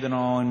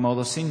chiedono in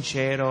modo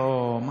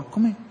sincero, ma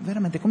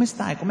veramente come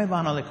stai? Come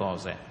vanno le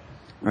cose?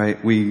 Right?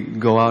 We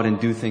go out and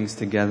do things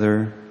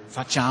together.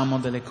 Facciamo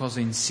delle cose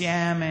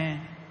insieme.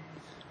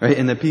 Right?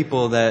 And the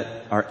people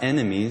that are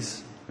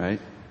enemies,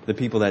 right? The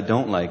people that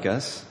don't like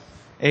us,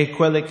 E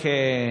quelle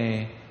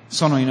che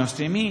sono i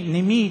nostri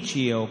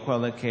nemici o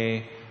quelle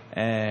che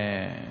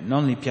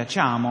non li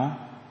piacciamo,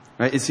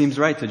 right? It seems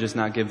right to just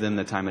not give them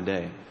the time of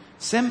day.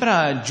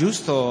 sembra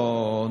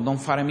giusto non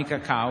fare mica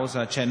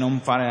causa, cioè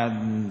non fare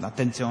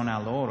attenzione a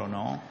loro,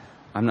 no?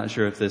 I'm not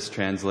sure if this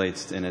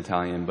translates in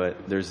Italian,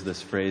 but there's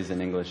this phrase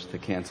in English to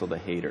cancel the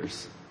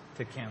haters.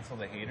 To cancel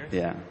the haters?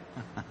 Yeah.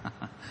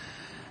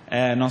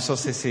 Non so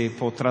se si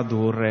può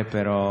tradurre,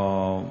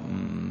 però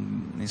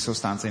in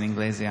sostanza in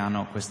inglese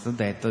hanno questo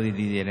detto di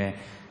dire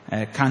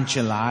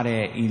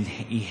cancellare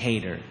i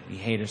hater. I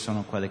hater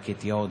sono quelli che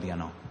ti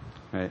odiano.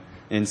 Right.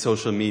 In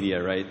social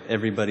media, right?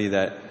 Everybody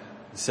that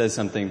says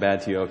something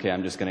bad to you, okay,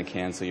 I'm just going to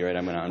cancel you, right?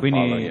 I'm going to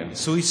unfollow you. Quindi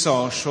sui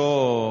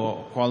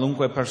social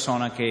qualunque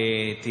persona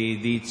che ti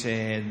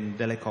dice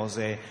delle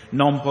cose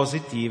non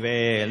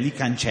positive li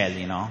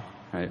cancelli, no?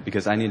 Right?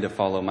 Because I need to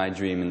follow my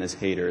dream and this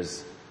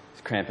hater's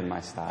cramping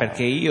my style.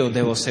 Perché io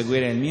devo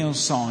seguire il mio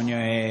sogno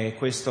e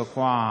questo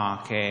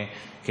qua che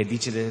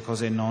dice delle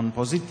cose non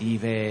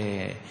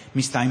positive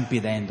mi sta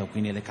impedendo,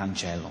 quindi le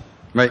cancello.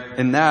 Right?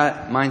 And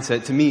that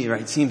mindset to me,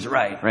 right, seems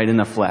right in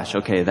the flesh.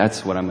 Okay,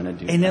 that's what I'm going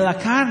to do. E nella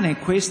carne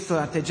questo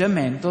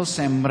atteggiamento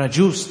sembra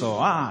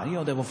giusto.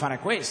 Io devo fare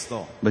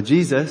questo. But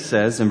Jesus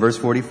says in verse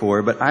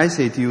 44, but I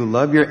say to you,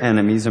 love your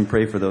enemies and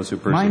pray for those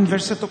who persecute Ma in you.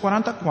 versetto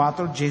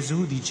 44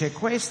 Gesù dice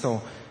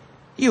questo.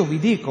 Io vi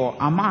dico,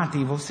 amate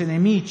i vostri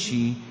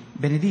nemici,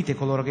 benedite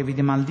coloro che vi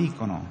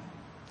maldicono.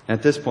 At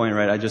this point,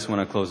 right, I just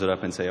want to close it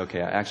up and say,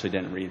 okay, I actually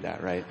didn't read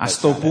that, right? A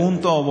sto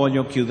punto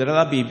voglio chiudere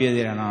la Bibbia e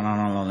dire no,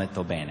 non l'ho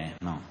letto bene,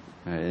 no.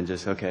 Right, and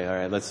just, okay, all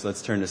right,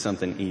 let's turn to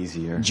something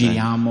easier. Right?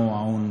 Giriamo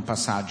a un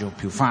passaggio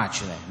più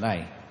facile,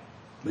 dai.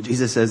 But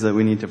Jesus says that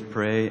we need to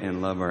pray and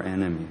love our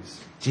enemies.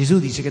 Gesù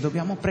dice che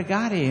dobbiamo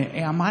pregare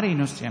e amare i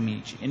nostri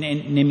amici,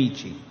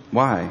 nemici.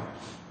 Why?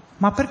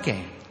 Ma perché?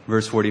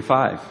 Verse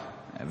 45.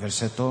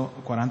 Versetto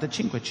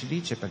 45 ci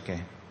dice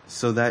perché.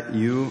 So that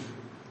you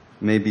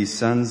may be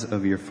sons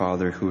of your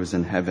Father who is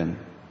in heaven.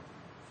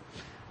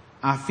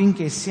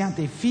 Affinché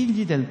siate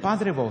figli del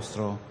Padre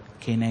vostro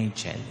che è nei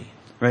cieli.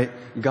 Right?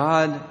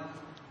 God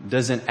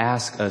doesn't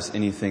ask us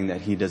anything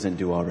that He doesn't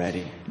do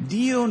already.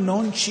 Dio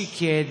non ci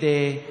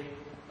chiede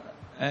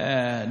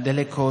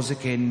delle cose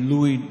che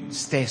Lui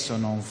stesso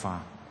non fa.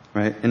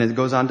 Right? And it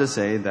goes on to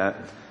say that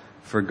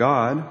for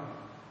God,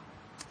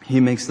 He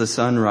makes the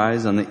sun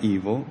rise on the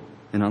evil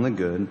and on the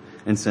good,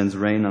 and sends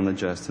rain on the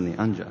just and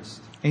the unjust.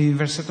 E il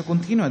versetto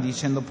continua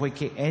dicendo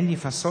poiché Egli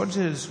fa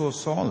sorgere il suo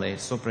sole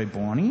sopra i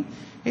buoni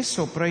e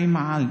sopra i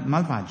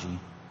malvagi.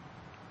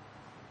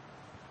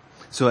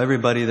 So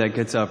everybody that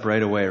gets up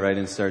right away, right,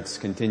 and starts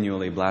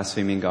continually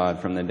blaspheming God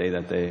from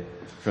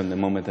the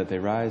moment that they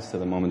rise to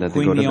the moment that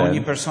they go to Quindi ogni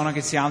bed. persona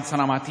che si alza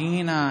la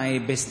mattina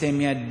e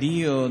bestemmia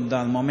Dio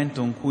dal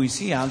momento in cui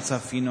si alza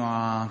fino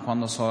a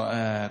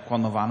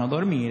quando vanno a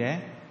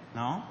dormire,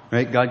 no?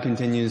 Right? God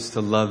continues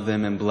to love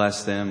them and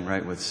bless them,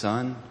 right, with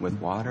sun, with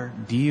water.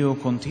 Dio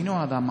continua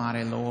ad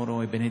amare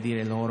loro e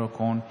benedire loro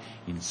con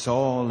il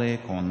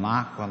sole, con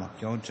l'acqua, la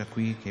pioggia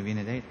qui che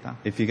viene detta.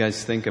 If you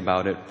guys think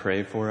about it,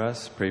 pray for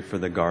us, pray for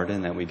the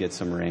garden that we get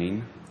some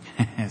rain.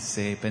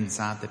 Se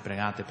pensate,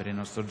 pregate per il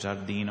nostro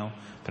giardino,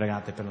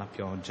 pregate per la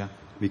pioggia.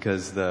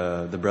 Because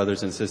the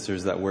brothers and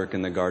sisters that work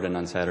in the garden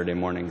on Saturday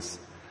mornings,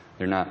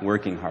 they're not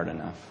working hard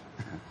enough.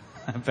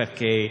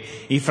 perché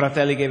i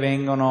fratelli che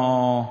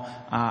vengono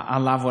a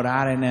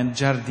lavorare nel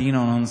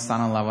giardino non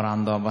stanno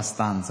lavorando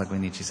abbastanza,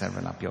 quindi ci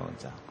serve la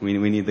pioggia. We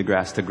need the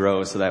grass to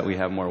grow so that we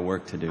have more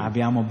work to do.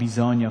 Abbiamo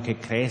bisogno che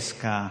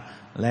cresca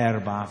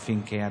l'erba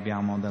affinché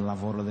abbiamo del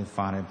lavoro da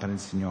fare per il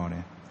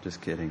Signore. Just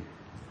kidding.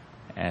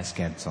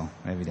 Scherzo,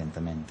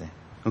 evidentemente.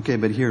 Okay,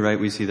 but here, right,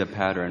 we see the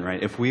pattern,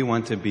 right? If we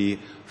want to be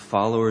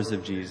followers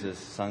of Jesus,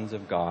 sons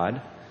of God,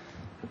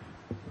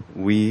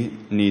 we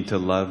need to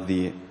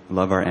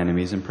love our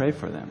enemies and pray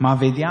for them. Ma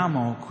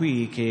vediamo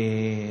qui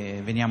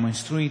che veniamo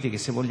istruiti che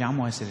se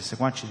vogliamo essere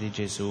seguaci di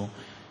Gesù,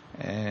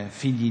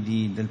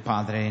 figli del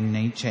Padre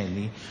nei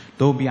cieli,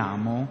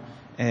 dobbiamo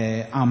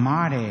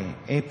amare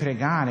e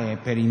pregare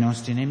per i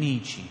nostri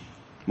nemici.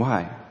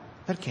 Why?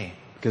 Perché?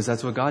 Because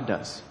that's what God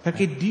does.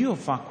 Perché Dio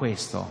fa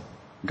questo.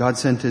 God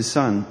sent His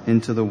Son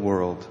into the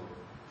world.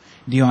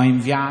 Dio ha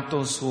inviato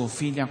il suo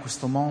figlio a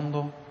questo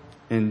mondo.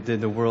 And did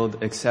the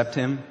world accept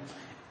Him?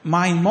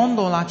 Ma il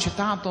mondo l'ha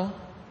accettato?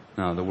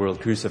 No, the world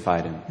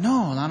crucified Him.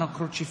 No, l'hanno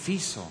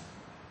crocifisso.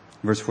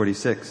 Verse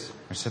 46.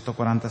 Versetto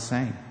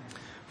 46.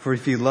 For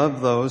if you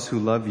love those who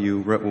love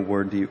you,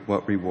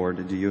 what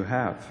reward do you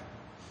have?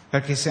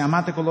 Perché se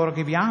amate coloro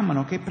che vi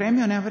amano, che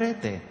premio ne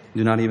avrete?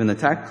 Do not even the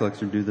tax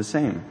collectors do the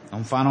same?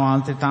 Non fanno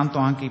altrettanto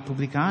anche i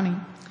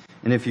pubblicani?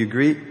 And if you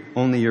greet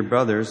only your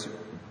brothers,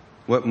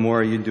 what more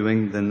are you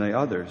doing than the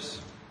others?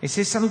 E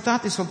se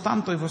salutate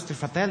soltanto i vostri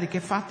fratelli, che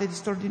fate di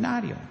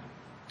straordinario?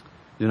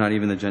 Do not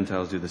even the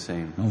Gentiles do the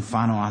same? Non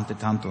fanno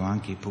altrettanto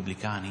anche i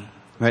pubblicani?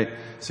 Right?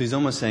 So he's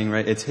almost saying,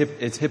 right,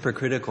 it's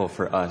hypocritical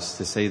for us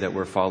to say that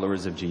we're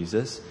followers of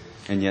Jesus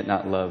and yet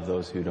not love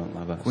those who don't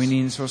love us. Quindi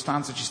in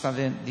sostanza ci sta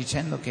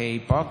dicendo che è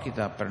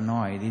ipocrita per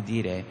noi di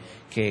dire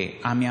che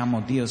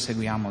amiamo Dio,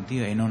 seguiamo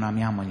Dio e non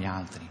amiamo gli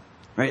altri.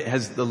 Right?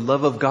 Has the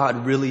love of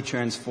God really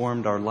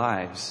transformed our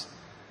lives?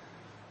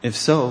 If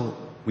so,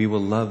 we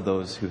will love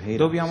those who hate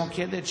Dobbiamo us.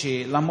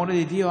 chiederci, l'amore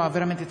di Dio ha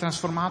veramente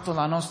trasformato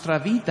la nostra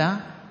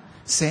vita?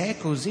 Se è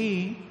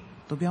così,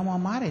 dobbiamo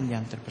amare le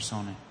altre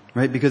persone.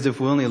 Right? Because if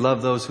we only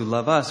love those who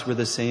love us, we're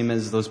the same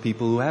as those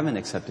people who haven't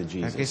accepted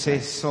Jesus. Perché se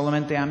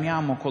solamente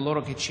amiamo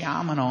coloro che ci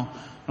amano,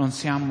 non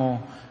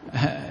siamo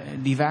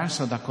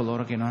diverso da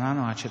coloro che non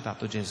hanno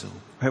accettato Gesù.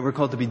 Right? We're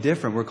called to be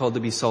different. We're called to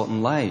be salt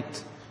and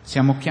light.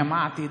 Siamo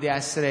chiamati ad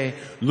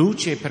essere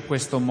luce per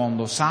questo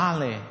mondo,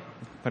 sale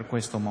per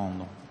questo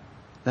mondo.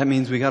 That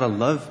means we got to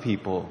love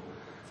people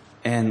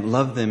and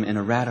love them in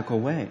a radical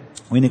way.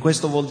 Quindi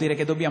questo vuol dire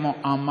che dobbiamo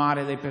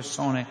amare le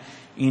persone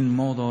in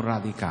modo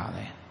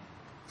radicale.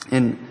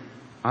 And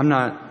I'm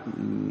not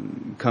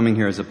coming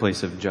here as a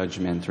place of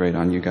judgment, right,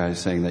 on you guys,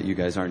 saying that you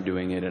guys aren't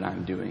doing it and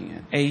I'm doing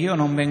it. E io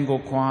non vengo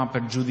qua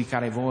per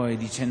giudicare voi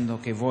dicendo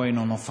che voi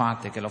non lo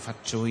fate, che lo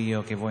faccio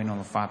io, che voi non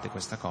lo fate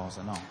questa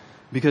cosa, no.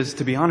 Because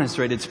to be honest,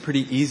 right, it's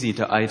pretty easy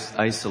to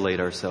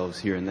isolate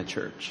ourselves here in the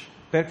church.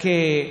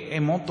 Perché è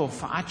molto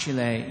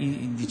facile,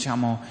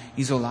 diciamo,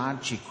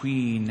 isolarci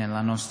qui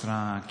nella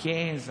nostra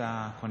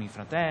chiesa, con i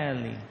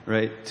fratelli.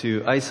 Right?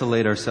 To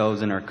isolate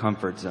ourselves in our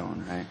comfort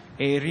zone, right?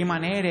 E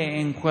rimanere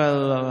in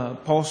quel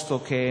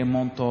posto che è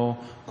molto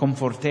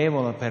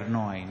confortevole per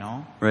noi,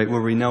 no? Right?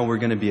 Where we know we're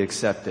going to be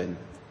accepted.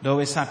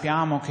 Dove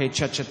sappiamo che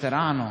ci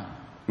accetteranno,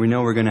 We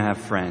know we're going to have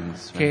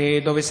friends.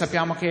 Right? dove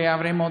sappiamo che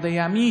avremo degli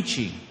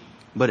amici.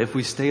 But if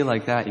we stay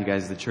like that, you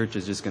guys, the church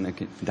is just going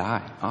to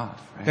die off,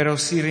 right? Però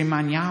se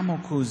rimaniamo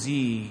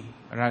così,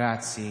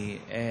 ragazzi,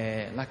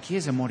 la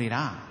Chiesa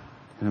morirà.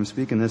 And I'm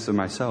speaking this of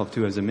myself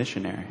too as a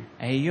missionary.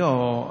 E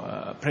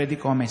io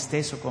predico a me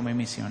stesso come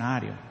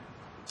missionario.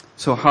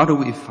 So how do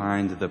we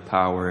find the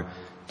power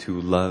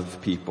to love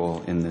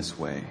people in this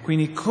way?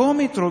 Quindi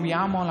come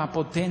troviamo la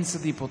potenza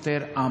di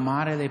poter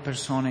amare le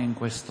persone in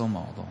questo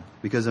modo?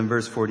 Because in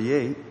verse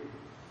 48,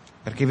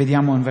 Perché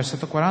vediamo in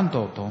versetto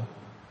 48,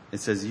 it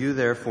says, "You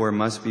therefore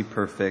must be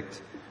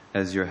perfect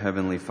as your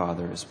heavenly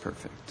Father is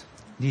perfect."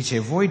 dice,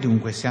 voi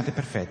dunque siate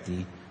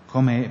perfetti,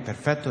 come è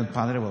perfetto il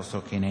Padre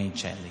vostro che è nei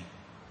cieli.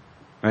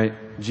 Right?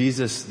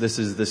 Jesus, this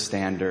is the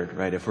standard,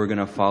 right? If we're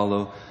going to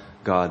follow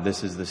God,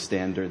 this is the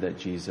standard that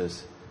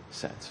Jesus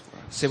sets for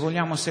us. Se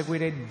vogliamo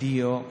seguire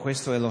Dio,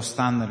 questo è lo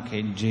standard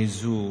che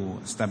Gesù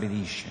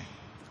stabilisce.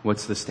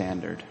 What's the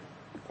standard?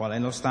 Qual è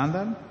lo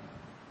standard?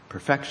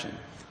 Perfection.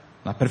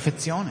 La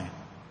perfezione.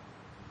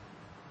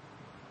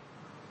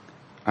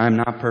 I'm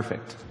not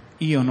perfect.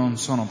 Io non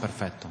sono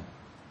perfetto.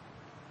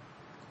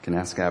 You can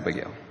ask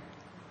Abigail.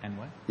 And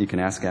what? You can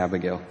ask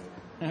Abigail.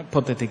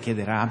 Potete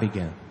chiedere a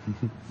Abigail.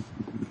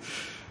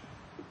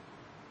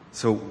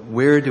 So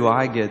where do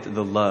I get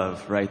the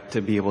love, right,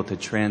 to be able to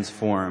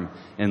transform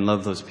and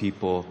love those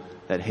people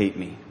that hate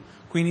me?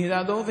 Quindi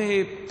da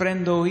dove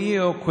prendo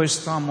io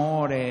questo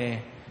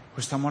amore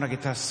che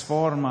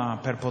trasforma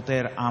per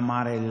poter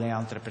amare le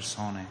altre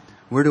persone?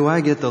 Where do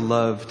I get the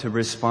love to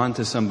respond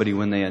to somebody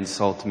when they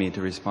insult me,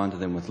 to respond to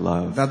them with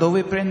love? Da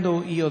dove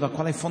prendo io, da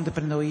quale fonte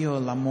prendo io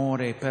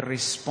l'amore per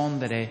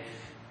rispondere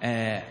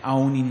a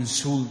un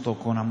insulto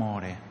con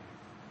amore?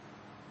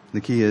 The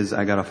key is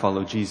I gotta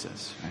follow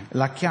Jesus, right?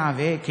 La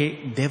chiave è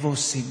che devo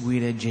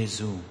seguire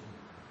Gesù.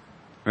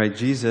 Right?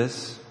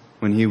 Jesus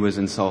When he was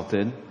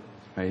insulted,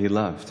 right, he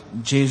loved.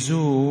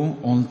 Gesù,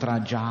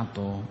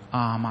 oltraggiato,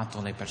 ha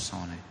amato le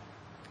persone.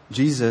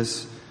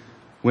 Jesus,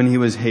 when he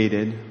was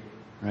hated,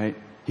 right,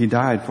 he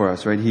died for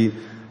us, right? He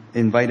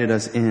invited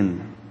us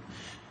in.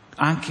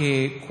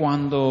 Anche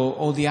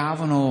quando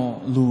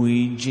odiavano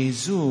lui,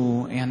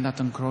 Gesù è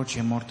andato in croce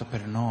e è morto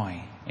per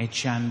noi e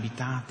ci ha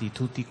invitati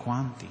tutti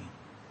quanti.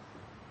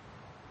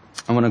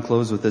 I want to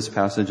close with this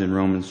passage in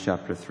Romans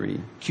chapter 3.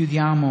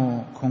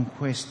 Chiudiamo con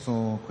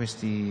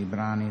questi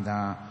brani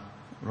da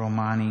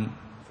Romani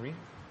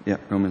Yeah,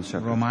 Romans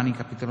chapter 3. Romani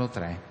capitolo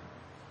 3.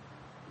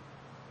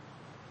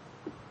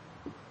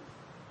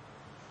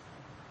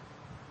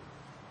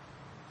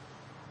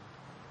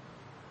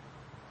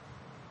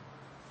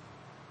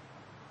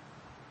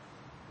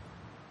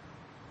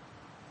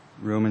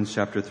 Romans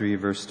chapter 3,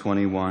 verse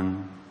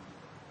 21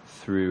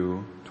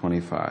 through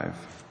 25.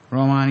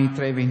 Romani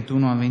 3,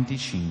 21 a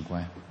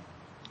 25.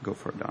 Go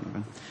for it,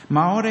 Donovan.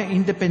 Ma ora,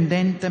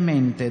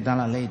 indipendentemente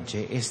dalla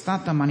legge, è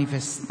stata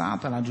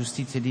manifestata la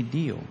giustizia di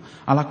Dio,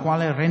 alla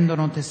quale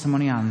rendono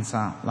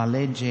testimonianza la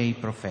legge e i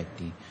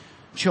profeti,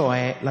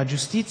 cioè la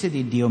giustizia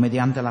di Dio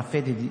mediante la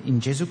fede in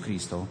Gesù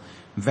Cristo,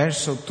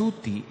 verso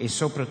tutti e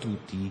sopra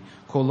tutti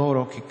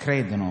coloro che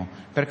credono,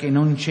 perché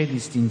non c'è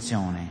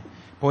distinzione,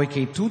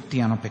 poiché tutti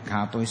hanno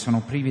peccato e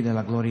sono privi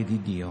della gloria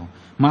di Dio,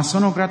 ma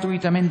sono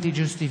gratuitamente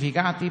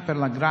giustificati per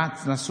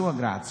la sua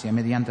grazia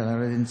mediante la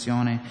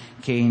redenzione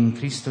che è in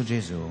Cristo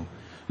Gesù.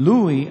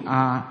 Lui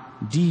ha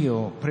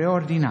Dio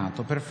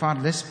preordinato per far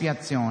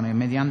l'espiazione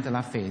mediante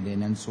la fede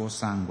nel suo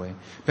sangue,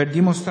 per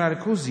dimostrare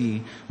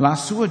così la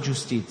sua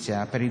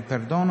giustizia per il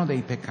perdono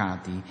dei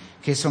peccati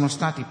che sono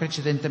stati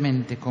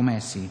precedentemente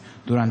commessi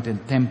durante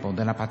il tempo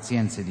della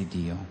pazienza di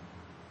Dio.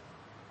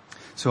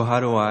 So how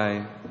do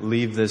I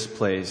leave this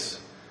place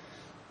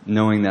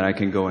knowing that I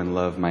can go and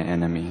love my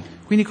enemy?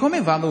 Quindi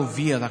come vado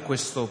via da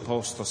questo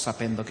posto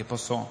sapendo che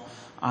posso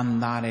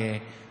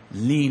andare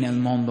lì nel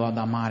mondo ad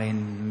amare il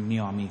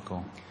mio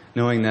amico?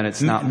 Knowing that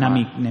it's not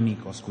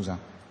Nemico, scusa.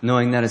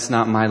 knowing that it's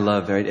not my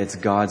love, right? It's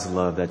God's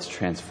love that's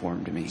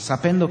transformed me.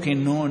 Sapendo che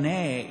non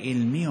è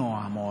il mio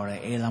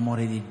amore, è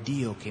l'amore di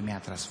Dio che mi ha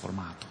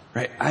trasformato.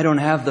 Right? I don't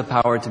have the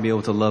power to be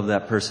able to love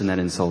that person that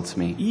insults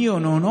me. Io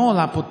non ho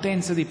la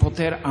potenza di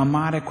poter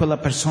amare quella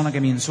persona che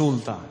mi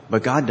insulta,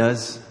 But God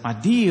does. ma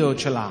Dio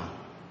ce l'ha.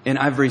 And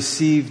I've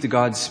received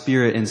God's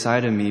Spirit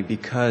inside of me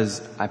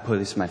because I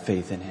place my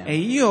faith in Him. E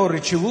io ho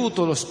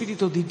ricevuto lo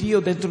Spirito di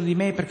Dio dentro di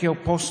me perché ho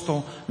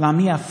posto la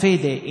mia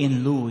fede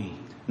in Lui.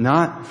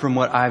 Not from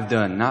what I've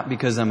done, not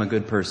because I'm a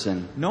good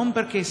person, Non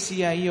perché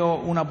sia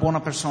io una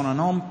buona persona,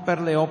 non per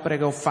le opere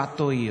che ho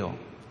fatto io,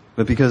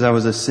 but because I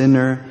was a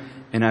sinner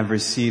and I've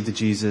received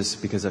Jesus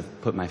because I've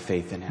put my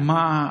faith in Him.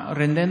 ma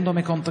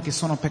rendendomi conto che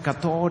sono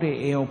peccatore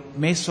e ho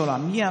messo la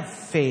mia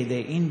fede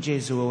in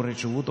Gesù e ho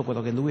ricevuto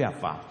quello che Lui ha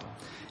fatto.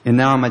 And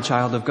now I'm a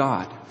child of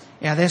God.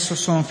 E adesso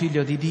sono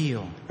figlio di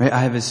Dio Right?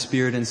 I have His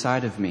Spirit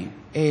inside of me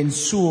e il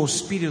suo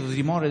Spirito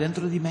dimora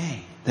dentro di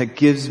me, that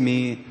gives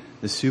me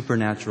the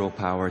supernatural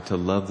power to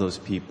love those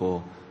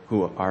people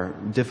who are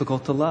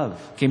difficult to love.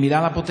 che mi dà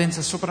la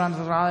potenza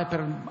soprannaturale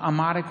per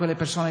amare quelle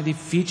persone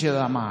difficili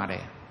da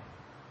amare.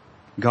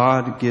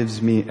 God gives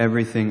me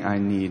everything I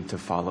need to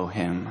follow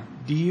Him.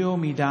 Dio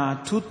mi dà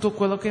tutto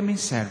quello che mi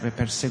serve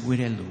per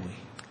seguire Lui.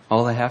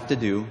 All I have to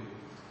do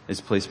is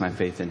place my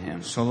faith in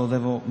Him. Solo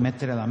devo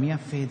mettere la mia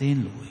fede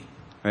in Lui.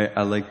 Right?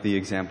 I like the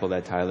example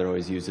that Tyler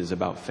always uses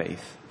about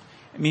faith.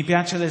 Mi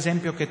piace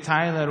l'esempio che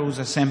Tyler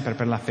usa sempre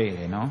per la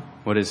fede, no?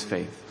 What is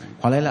faith?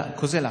 Right?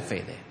 Cos'è la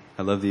fede?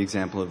 I love the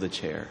example of the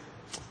chair.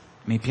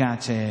 Mi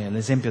piace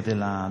l'esempio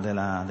della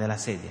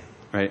sedia.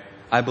 Right?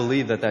 I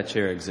believe that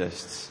chair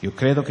exists. Io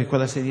credo che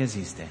quella sedia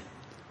esiste.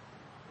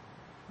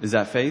 Is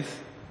that faith?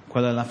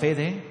 Quella è la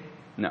fede?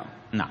 No.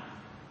 No.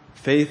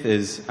 Faith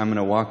is I'm going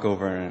to walk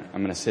over and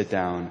I'm going to sit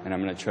down and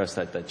I'm going to trust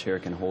that chair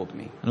can hold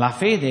me. La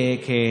fede è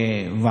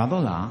che vado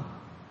là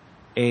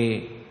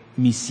e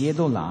mi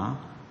siedo là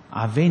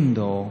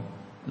avendo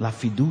la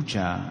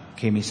fiducia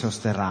che mi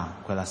sosterrà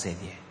quella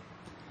sedia.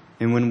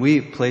 And when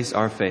we place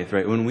our faith,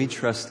 right, when we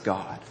trust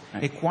God,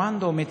 right, E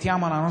quando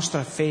mettiamo la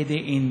nostra fede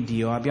in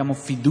Dio, abbiamo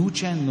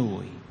fiducia in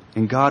Lui.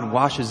 and God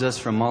washes us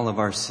from all of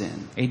our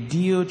sin, E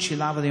Dio ci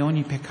lava di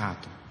ogni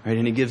peccato. right,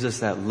 and He gives us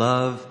that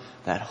love,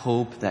 that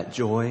hope, that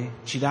joy,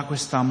 Ci dà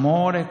questo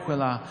amore,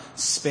 quella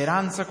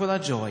speranza, quella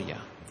gioia.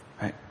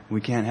 right,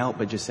 we can't help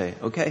but just say,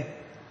 okay,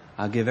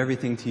 I'll give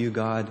everything to you,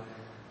 God.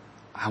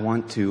 I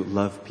want to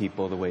love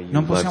people the way you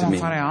Non loved possiamo me.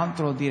 fare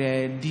altro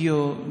dire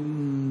Dio,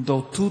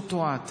 do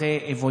tutto a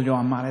te e voglio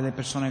amare le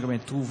persone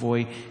come tu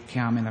vuoi che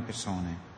ami le persone.